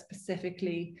set up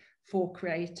specifically for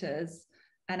creators,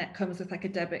 and it comes with like a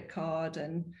debit card.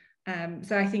 And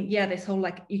so I think, yeah, this whole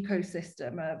like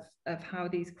ecosystem of how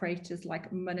these creators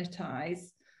like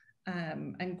monetize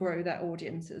and grow their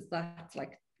audiences, that's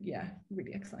like, yeah,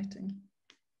 really exciting.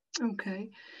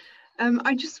 Okay.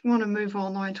 I just want to move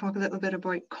on now and talk a little bit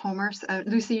about commerce.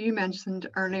 Lucy, you mentioned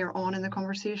earlier on in the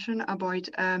conversation about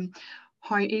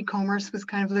how e-commerce was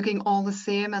kind of looking all the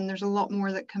same, and there's a lot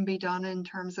more that can be done in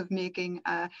terms of making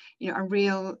you know, a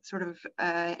real sort of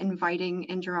inviting,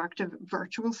 interactive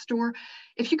virtual store.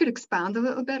 If you could expand a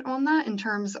little bit on that in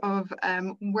terms of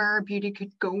where beauty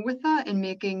could go with that in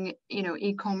making, you know,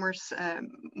 e-commerce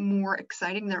more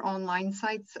exciting, their online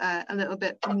sites a little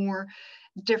bit more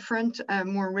different,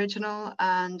 more original,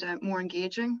 and more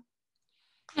engaging.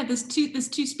 Yeah, there's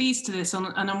two speeds to this, and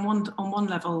on one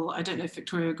level, I don't know if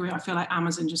Victoria agree, I feel like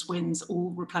Amazon just wins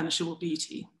all replenishable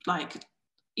beauty, like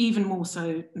even more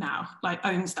so now, like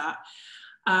owns that,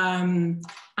 and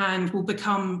will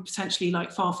become potentially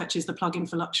like Farfetch is the plugin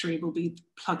for luxury, will be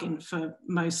plugin for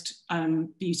most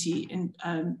beauty in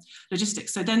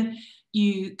logistics. So then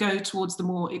you go towards the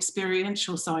more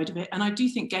experiential side of it, and I do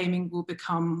think gaming will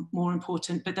become more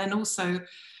important, but then also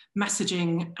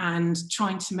messaging and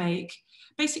trying to make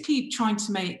I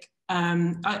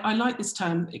like this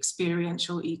term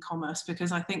experiential e-commerce,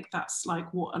 because I think that's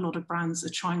like what a lot of brands are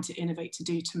trying to innovate to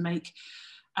do, to make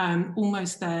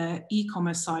almost their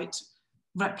e-commerce site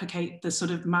replicate the sort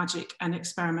of magic and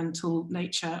experimental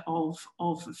nature of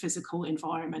a physical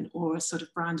environment or a sort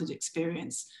of branded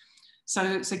experience.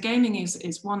 So gaming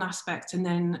is one aspect, and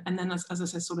then as I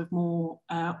said, sort of more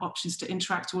options to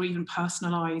interact or even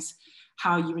personalize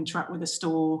how you interact with a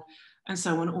store and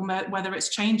so on, or whether it's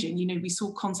changing. You know, we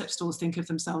saw concept stores think of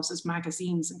themselves as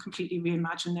magazines and completely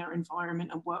reimagine their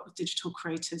environment and work with digital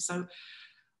creators. So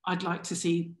I'd like to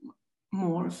see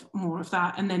more of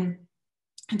that. And then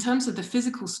in terms of the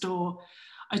physical store,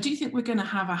 I do think we're going to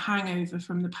have a hangover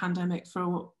from the pandemic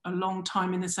for a long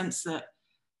time, in the sense that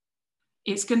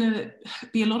it's going to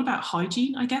be a lot about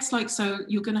hygiene, I guess. Like, so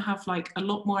you're going to have like a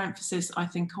lot more emphasis, I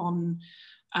think, on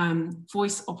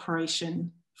voice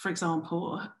operation, for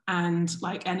example, and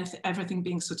like everything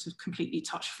being sort of completely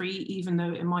touch-free, even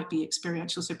though it might be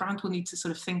experiential. So brands will need to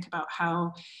sort of think about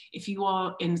how, if you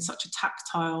are in such a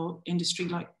tactile industry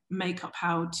like makeup,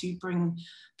 how to bring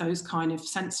those kind of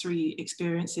sensory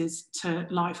experiences to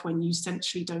life when you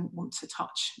essentially don't want to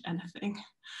touch anything.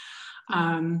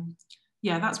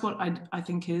 Yeah, that's what I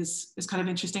think is kind of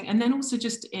interesting. And then also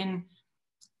just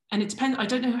and it depends, I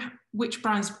don't know which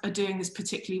brands are doing this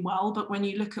particularly well, but when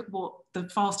you look at what the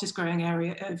fastest growing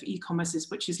area of e-commerce is,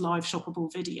 which is live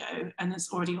shoppable video, and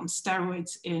it's already on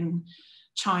steroids in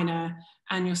China,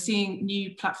 and you're seeing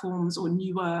new platforms or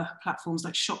newer platforms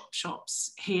like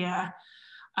shops here,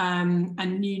 and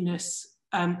newness,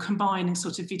 combining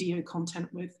sort of video content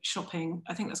with shopping,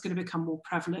 I think that's going to become more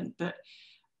prevalent. But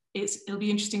it'll be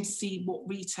interesting to see what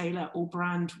retailer or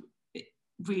brand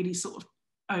really sort of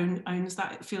owns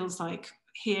that. It feels like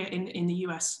here in the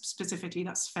US specifically,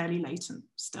 that's fairly latent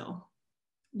still.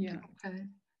 Yeah. Okay.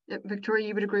 Victoria,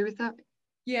 you would agree with that?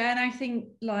 Yeah, and I think,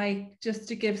 like, just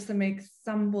to give some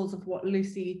examples of what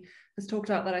Lucy has talked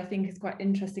about that I think is quite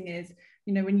interesting is,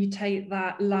 you know, when you take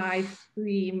that live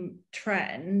stream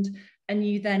trend and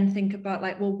you then think about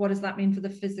like, well, what does that mean for the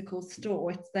physical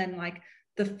store? It's then like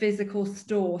the physical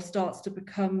store starts to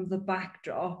become the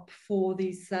backdrop for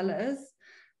these sellers.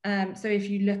 So if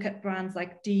you look at brands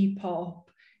like Depop,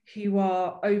 who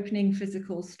are opening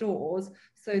physical stores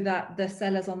so that the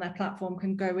sellers on their platform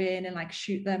can go in and like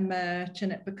shoot their merch,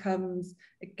 and it becomes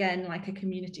again like a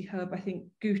community hub. I think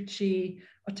Gucci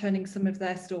are turning some of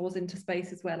their stores into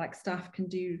spaces where like staff can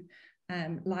do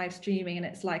live streaming, and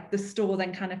it's like the store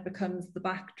then kind of becomes the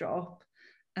backdrop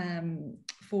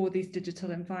for these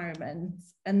digital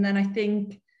environments. And then I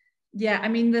think, yeah, I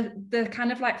mean, the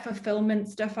kind of like fulfillment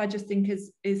stuff I just think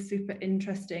is super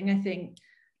interesting. I think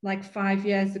like 5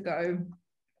 years ago,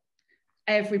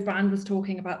 every brand was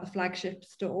talking about the flagship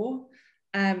store.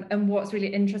 And what's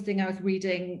really interesting, I was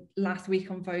reading last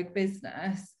week on Vogue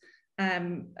Business,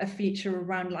 a feature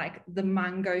around like the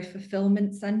Mango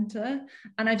Fulfillment Center.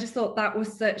 And I just thought that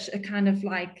was such a kind of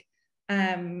like,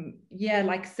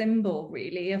 like symbol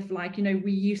really of like, you know,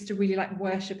 we used to really like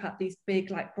worship at these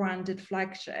big like branded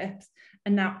flagships,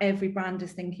 and now every brand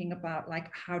is thinking about like,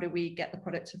 how do we get the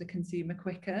product to the consumer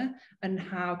quicker, and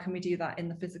how can we do that in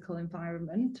the physical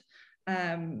environment?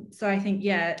 So I think,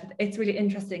 yeah, it's really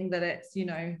interesting that it's, you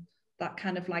know, that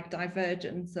kind of like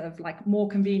divergence of like more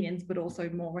convenience but also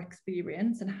more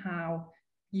experience, and how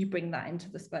you bring that into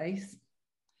the space.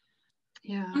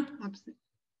 Yeah, absolutely.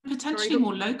 Potentially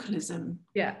more localism.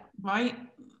 Yeah. Right?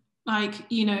 Like,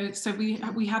 you know, so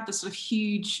we had this sort of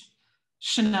huge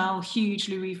Chanel, huge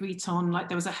Louis Vuitton, like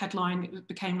there was a headline, it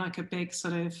became like a big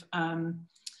sort of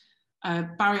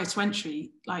barrier to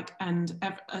entry, like, and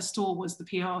a store was the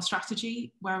PR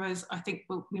strategy. Whereas I think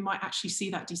we might actually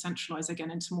see that decentralize again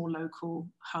into more local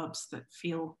hubs that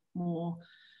feel more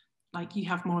like you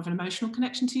have more of an emotional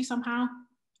connection to somehow.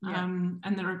 Yeah.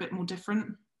 And they're a bit more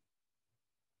different.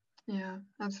 Yeah,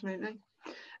 absolutely.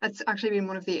 It's actually been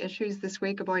one of the issues this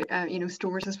week about you know,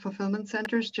 stores as fulfillment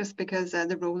centers, just because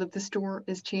the role of the store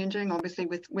is changing, obviously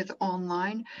with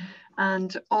online,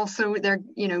 and also they're,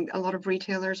 you know, a lot of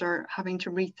retailers are having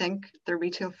to rethink their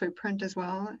retail footprint as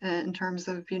well, in terms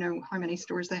of, you know, how many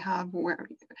stores they have,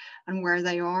 where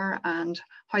they are, and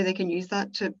how they can use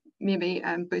that to maybe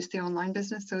boost the online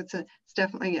business. So it's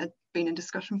definitely been a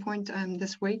discussion point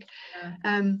this week.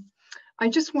 Yeah. I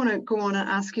just want to go on and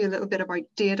ask you a little bit about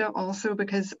data also,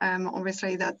 because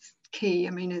obviously that's key.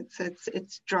 I mean,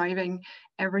 it's driving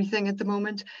everything at the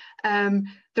moment.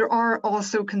 There are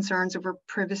also concerns over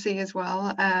privacy as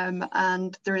well,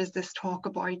 and there is this talk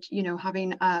about, you know,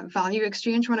 having a value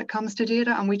exchange when it comes to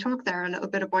data, and we talked there a little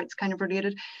bit about, it's kind of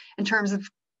related in terms of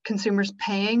consumers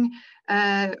paying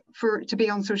to be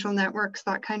on social networks,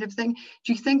 that kind of thing.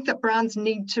 Do you think that brands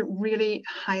need to really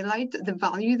highlight the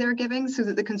value they're giving so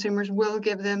that the consumers will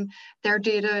give them their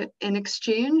data in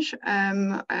exchange?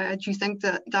 Do you think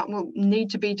that that will need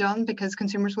to be done because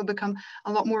consumers will become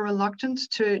a lot more reluctant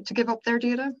to give up their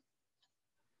data?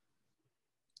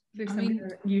 I mean,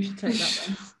 you should take that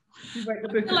one.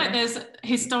 I feel like there's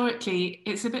historically,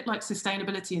 it's a bit like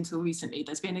sustainability until recently.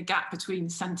 There's been a gap between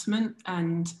sentiment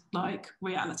and like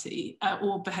reality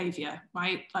or behavior,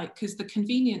 right? Like, because the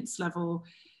convenience level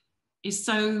is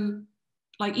so,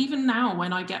 like, even now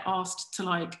when I get asked to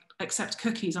like accept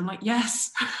cookies, I'm like,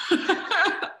 yes,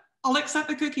 I'll accept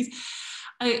the cookies.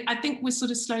 I think we're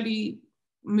sort of slowly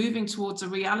moving towards a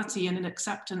reality and an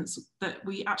acceptance that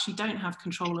we actually don't have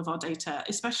control of our data,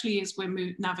 especially as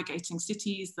we're navigating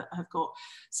cities that have got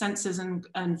sensors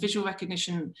and visual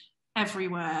recognition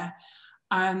everywhere.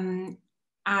 And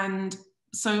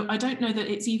so I don't know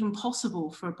that it's even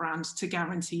possible for a brand to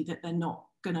guarantee that they're not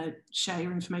going to share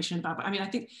your information about. But I mean, I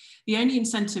think the only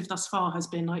incentive thus far has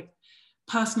been like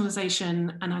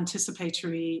personalization and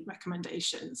anticipatory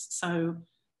recommendations. So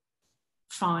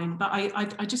fine, but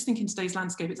I just think in today's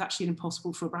landscape it's actually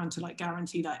impossible for a brand to like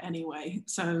guarantee that anyway.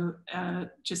 So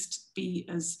just be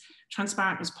as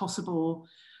transparent as possible,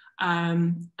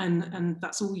 and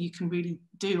that's all you can really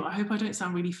do. I hope I don't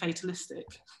sound really fatalistic.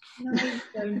 No, you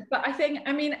don't. But I think,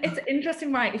 I mean, it's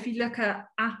interesting, right? If you look at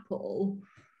Apple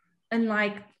and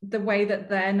like the way that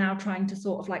they're now trying to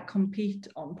sort of like compete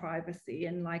on privacy,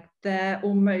 and like they're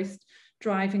almost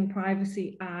driving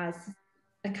privacy as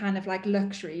a kind of like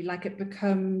luxury, like it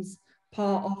becomes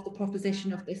part of the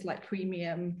proposition of this like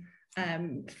premium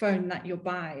phone that you're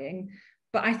buying.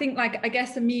 But I think, like, I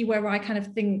guess for me, where I kind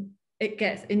of think it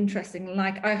gets interesting,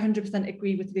 like I 100%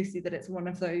 agree with Lucy that it's one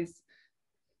of those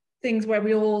things where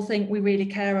we all think we really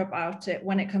care about it.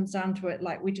 When it comes down to it,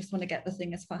 like we just want to get the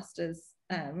thing as fast as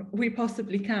we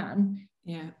possibly can.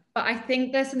 Yeah. But I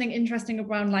think there's something interesting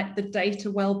around like the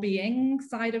data well-being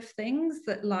side of things,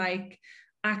 that like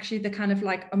actually the kind of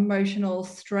like emotional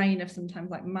strain of sometimes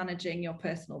like managing your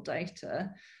personal data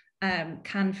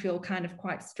can feel kind of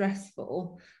quite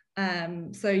stressful.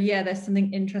 So yeah, there's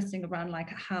something interesting around like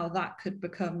how that could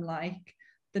become like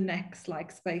the next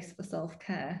like space for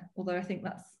self-care, although I think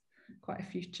that's quite a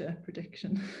future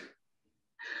prediction.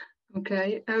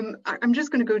 Okay, I'm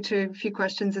just going to go to a few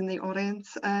questions in the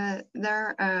audience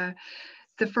there.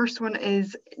 The first one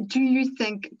is, do you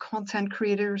think content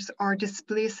creators are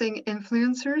displacing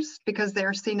influencers because they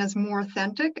are seen as more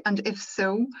authentic? And if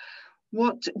so,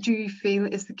 what do you feel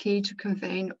is the key to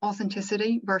conveying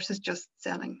authenticity versus just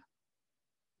selling?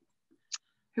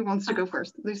 Who wants to go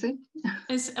first? Lucy?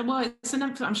 It's an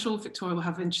emphasis. I'm sure Victoria will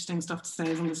have interesting stuff to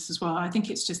say on this as well. I think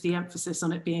it's just the emphasis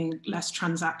on it being less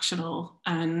transactional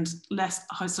and less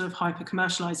sort of hyper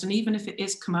commercialized. And even if it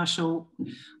is commercial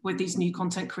with these new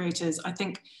content creators, I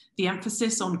think the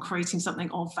emphasis on creating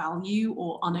something of value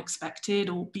or unexpected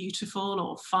or beautiful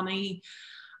or funny,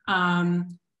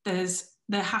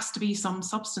 there has to be some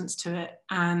substance to it.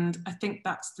 And I think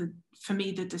that's for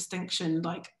me, the distinction.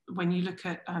 Like when you look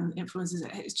at influencers,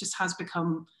 it just has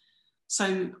become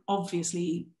so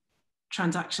obviously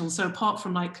transactional. So apart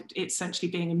from like it essentially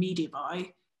being a media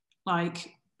buy,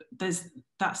 like that's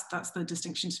the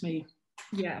distinction to me.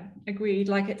 Yeah, agreed.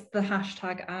 Like it's the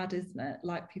hashtag ad, isn't it?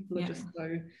 Like people are just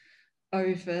so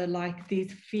over like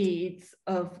these feeds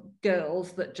of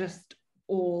girls that just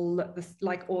all look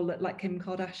like Kim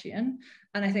Kardashian.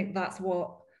 And I think that's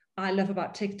what I love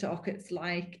about TikTok. It's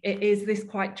like it is this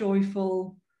quite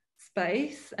joyful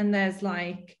space, and there's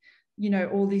like, you know,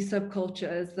 all these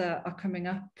subcultures that are coming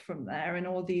up from there, and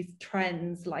all these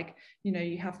trends, like, you know,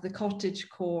 you have the cottage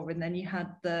core, and then you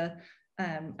had the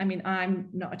I mean, I'm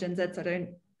not a Gen Z, so I don't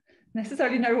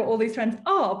necessarily know what all these trends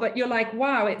are, but you're like,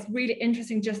 wow, it's really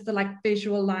interesting just the like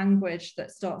visual language that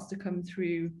starts to come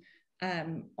through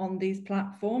on these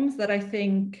platforms, that I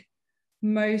think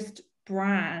most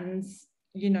brands,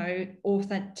 you know,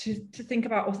 to think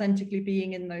about authentically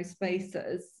being in those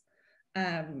spaces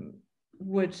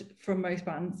would, from most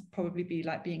brands, probably be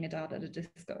like being a dad at a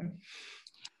disco.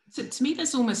 So to me,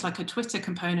 there's almost like a Twitter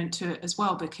component to it as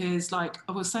well, because like,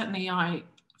 well, certainly I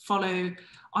follow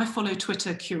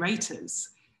Twitter curators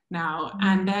now,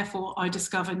 and therefore I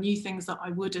discover new things that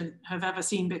I wouldn't have ever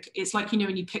seen. But it's like, you know,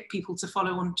 when you pick people to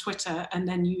follow on Twitter and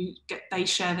then they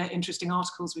share their interesting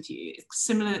articles with you. A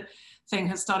similar thing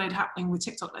has started happening with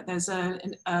TikTok. Like there's an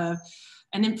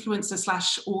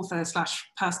influencer / author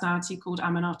 / personality called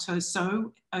Aminato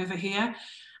So over here,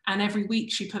 and every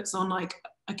week she puts on like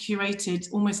a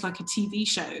curated, almost like a TV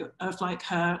show of like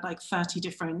her like 30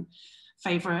 different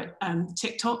favorite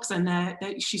TikToks,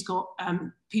 and she's got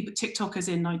TikTokers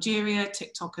in Nigeria,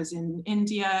 TikTokers in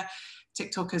India,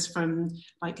 TikTokers from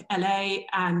like LA,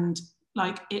 and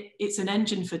like it's an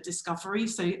engine for discovery.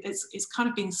 So it's kind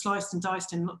of being sliced and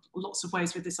diced in lots of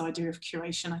ways with this idea of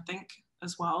curation, I think,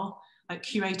 as well, like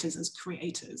curators as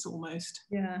creators almost.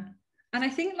 Yeah, and I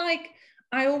think like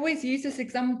I always use this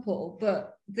example,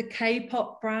 but the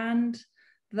K-pop brand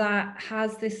that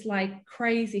has this like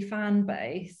crazy fan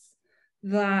base,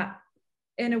 that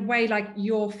in a way like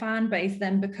your fan base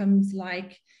then becomes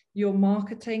like your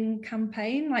marketing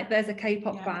campaign. Like there's a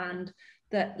K-pop band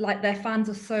that like their fans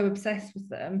are so obsessed with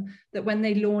them that when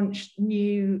they launch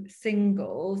new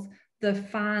singles, the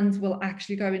fans will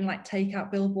actually go and like take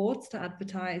out billboards to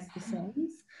advertise the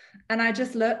songs. And I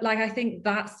just look like, I think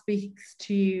that speaks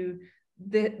to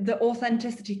the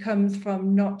authenticity comes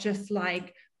from not just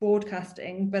like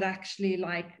broadcasting, but actually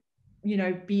like, you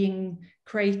know,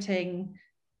 creating,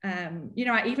 you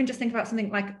know, I even just think about something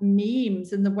like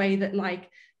memes and the way that like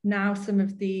now some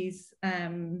of these,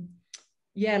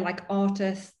 like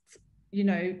artists, you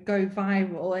know, go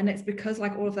viral, and it's because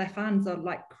like all of their fans are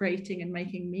like creating and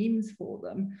making memes for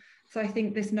them. So I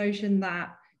think this notion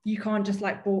that you can't just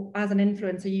like, as an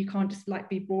influencer, you can't just like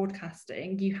be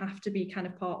broadcasting, you have to be kind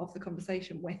of part of the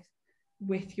conversation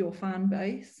with your fan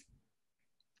base.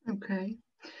 Okay.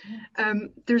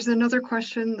 There's another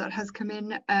question that has come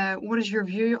in. What is your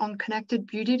view on connected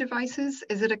beauty devices?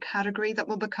 Is it a category that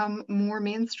will become more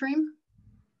mainstream?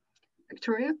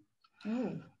 Victoria?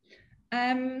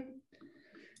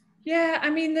 Yeah, I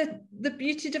mean, the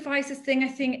beauty devices thing, I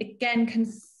think, again, can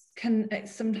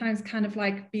sometimes kind of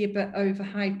like be a bit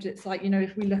overhyped. It's like, you know,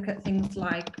 if we look at things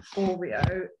like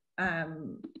Oreo,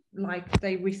 like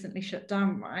they recently shut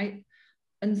down, right?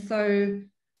 And so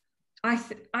I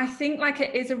think like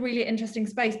it is a really interesting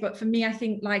space, but for me, I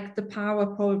think like the power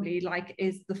probably like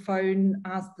is the phone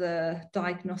as the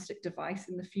diagnostic device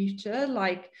in the future.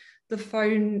 Like the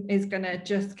phone is going to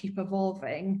just keep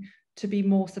evolving to be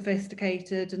more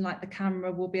sophisticated, and like the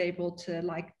camera will be able to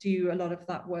like do a lot of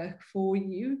that work for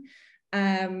you.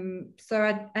 And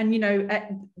you know,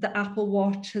 the Apple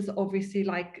Watch has obviously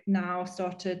like now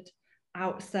started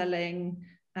outselling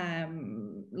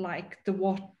like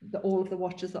all of the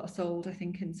watches that are sold, I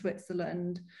think, in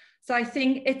Switzerland. So I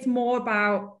think it's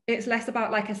less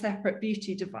about like a separate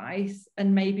beauty device,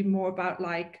 and maybe more about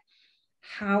like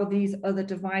how these other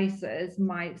devices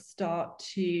might start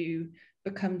to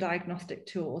become diagnostic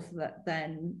tools that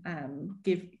then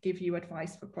give you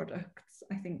advice for products,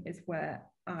 I think is where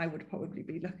I would probably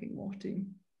be looking more to.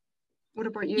 What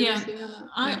about you? Yeah,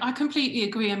 I completely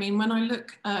agree. I mean, when I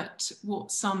look at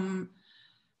what some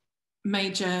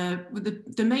major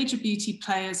beauty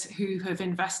players who have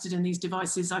invested in these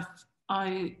devices,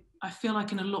 I feel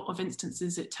like in a lot of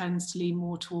instances it tends to lean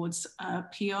more towards a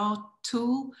PR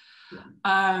tool,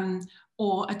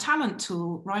 or a talent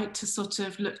tool, right? To sort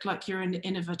of look like you're an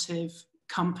innovative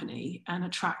company and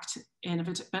attract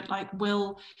innovative, but like,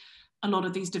 will a lot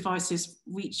of these devices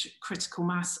reach critical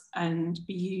mass and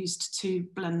be used to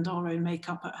blend our own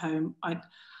makeup at home? I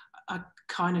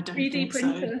kind of don't 3D think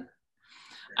printer. so.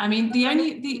 I mean,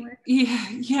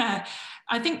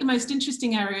 I think the most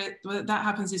interesting area where that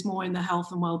happens is more in the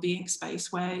health and well-being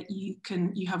space, where you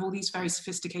have all these very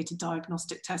sophisticated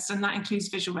diagnostic tests, and that includes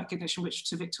visual recognition, which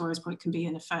to Victoria's point can be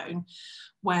in a phone,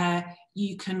 where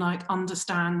you can like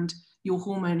understand your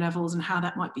hormone levels and how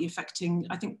that might be affecting,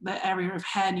 I think, the area of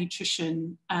hair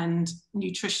nutrition and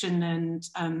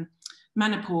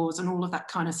menopause and all of that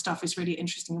kind of stuff is really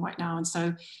interesting right now. And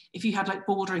so if you had like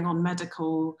bordering on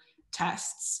medical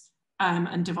tests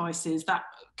and devices, that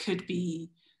could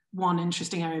be one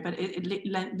interesting area, but it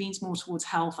leans more towards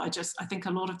health. I think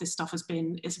a lot of this stuff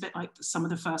it's a bit like some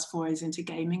of the first forays into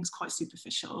gaming, is quite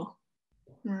superficial.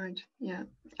 Right, yeah.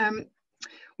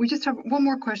 We just have one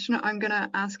more question I'm going to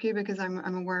ask you, because I'm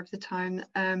aware of the time.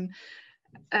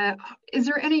 Is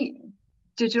there any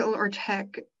digital or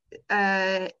tech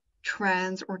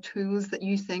trends or tools that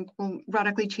you think will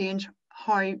radically change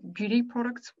how beauty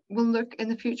products will look in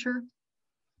the future?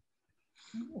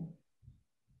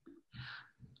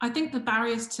 I think the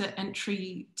barriers to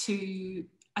entry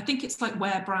I think it's like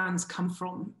where brands come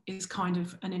from is kind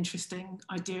of an interesting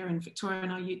idea. And Victoria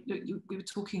and I, we were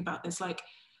talking about this, like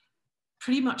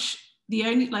pretty much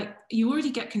you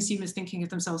already get consumers thinking of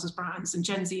themselves as brands, and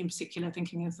Gen Z in particular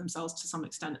thinking of themselves to some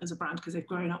extent as a brand, because they've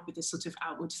grown up with this sort of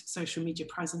outward social media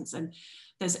presence. And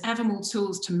there's ever more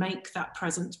tools to make that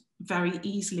presence very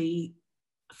easily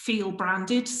feel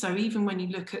branded. So even when you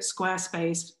look at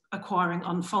Squarespace acquiring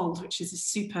Unfold, which is a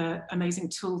super amazing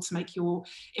tool to make your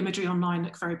imagery online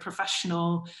look very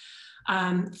professional.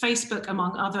 Facebook,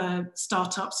 among other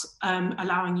startups,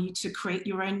 allowing you to create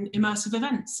your own immersive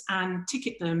events and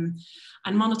ticket them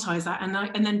and monetize that.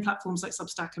 And then platforms like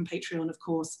Substack and Patreon, of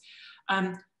course.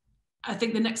 I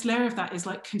think the next layer of that is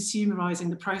like consumerizing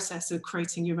the process of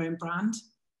creating your own brand.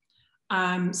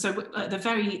 So at the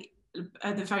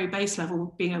very base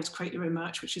level, being able to create your own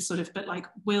merch, which is sort of, but like,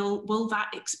 will that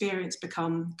experience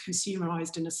become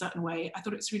consumerized in a certain way? I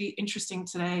thought it's really interesting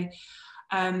today.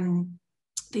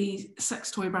 The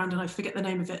sex toy brand, and I forget the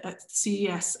name of it, at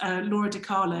CES, Laura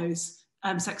DiCarlo's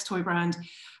sex toy brand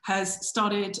has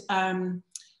started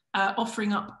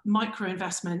offering up micro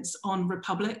investments on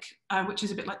Republic, which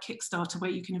is a bit like Kickstarter,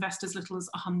 where you can invest as little as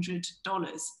 $100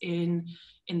 in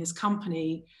this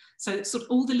company. So sort of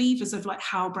all the levers of like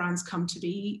how brands come to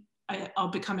be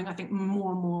are becoming, I think,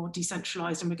 more and more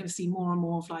decentralized, and we're going to see more and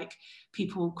more of like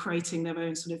people creating their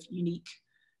own sort of unique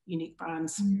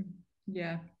brands.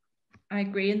 Yeah, I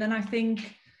agree. And then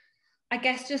I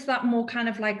guess just that more kind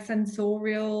of like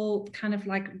sensorial kind of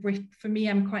like, for me,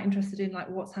 I'm quite interested in like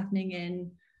what's happening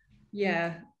in,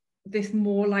 this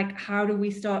more like, how do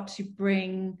we start to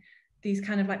bring these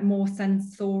kind of like more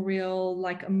sensorial,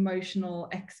 like emotional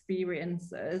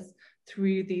experiences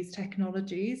through these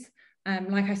technologies.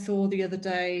 Like I saw the other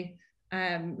day,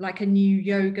 like a new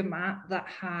yoga mat that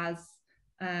has,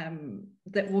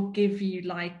 that will give you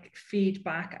like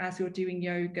feedback as you're doing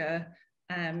yoga,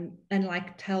 and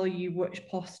like tell you which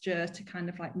posture to kind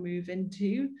of like move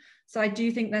into. So I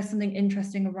do think there's something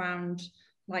interesting around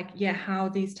like, how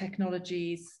these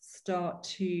technologies start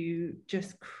to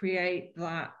just create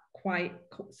that quite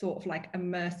sort of like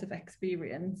immersive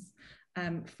experience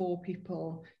for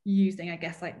people using, I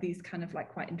guess, like these kind of like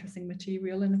quite interesting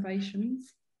material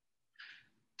innovations.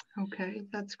 Okay,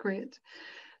 that's great.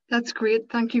 That's great.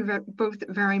 Thank you both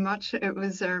very much. It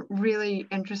was really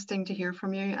interesting to hear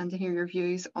from you and to hear your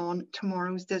views on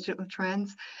tomorrow's digital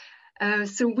trends.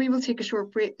 So we will take a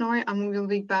short break now, and we will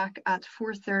be back at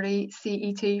 4:30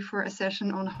 CET for a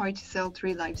session on how to sell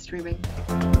through live streaming.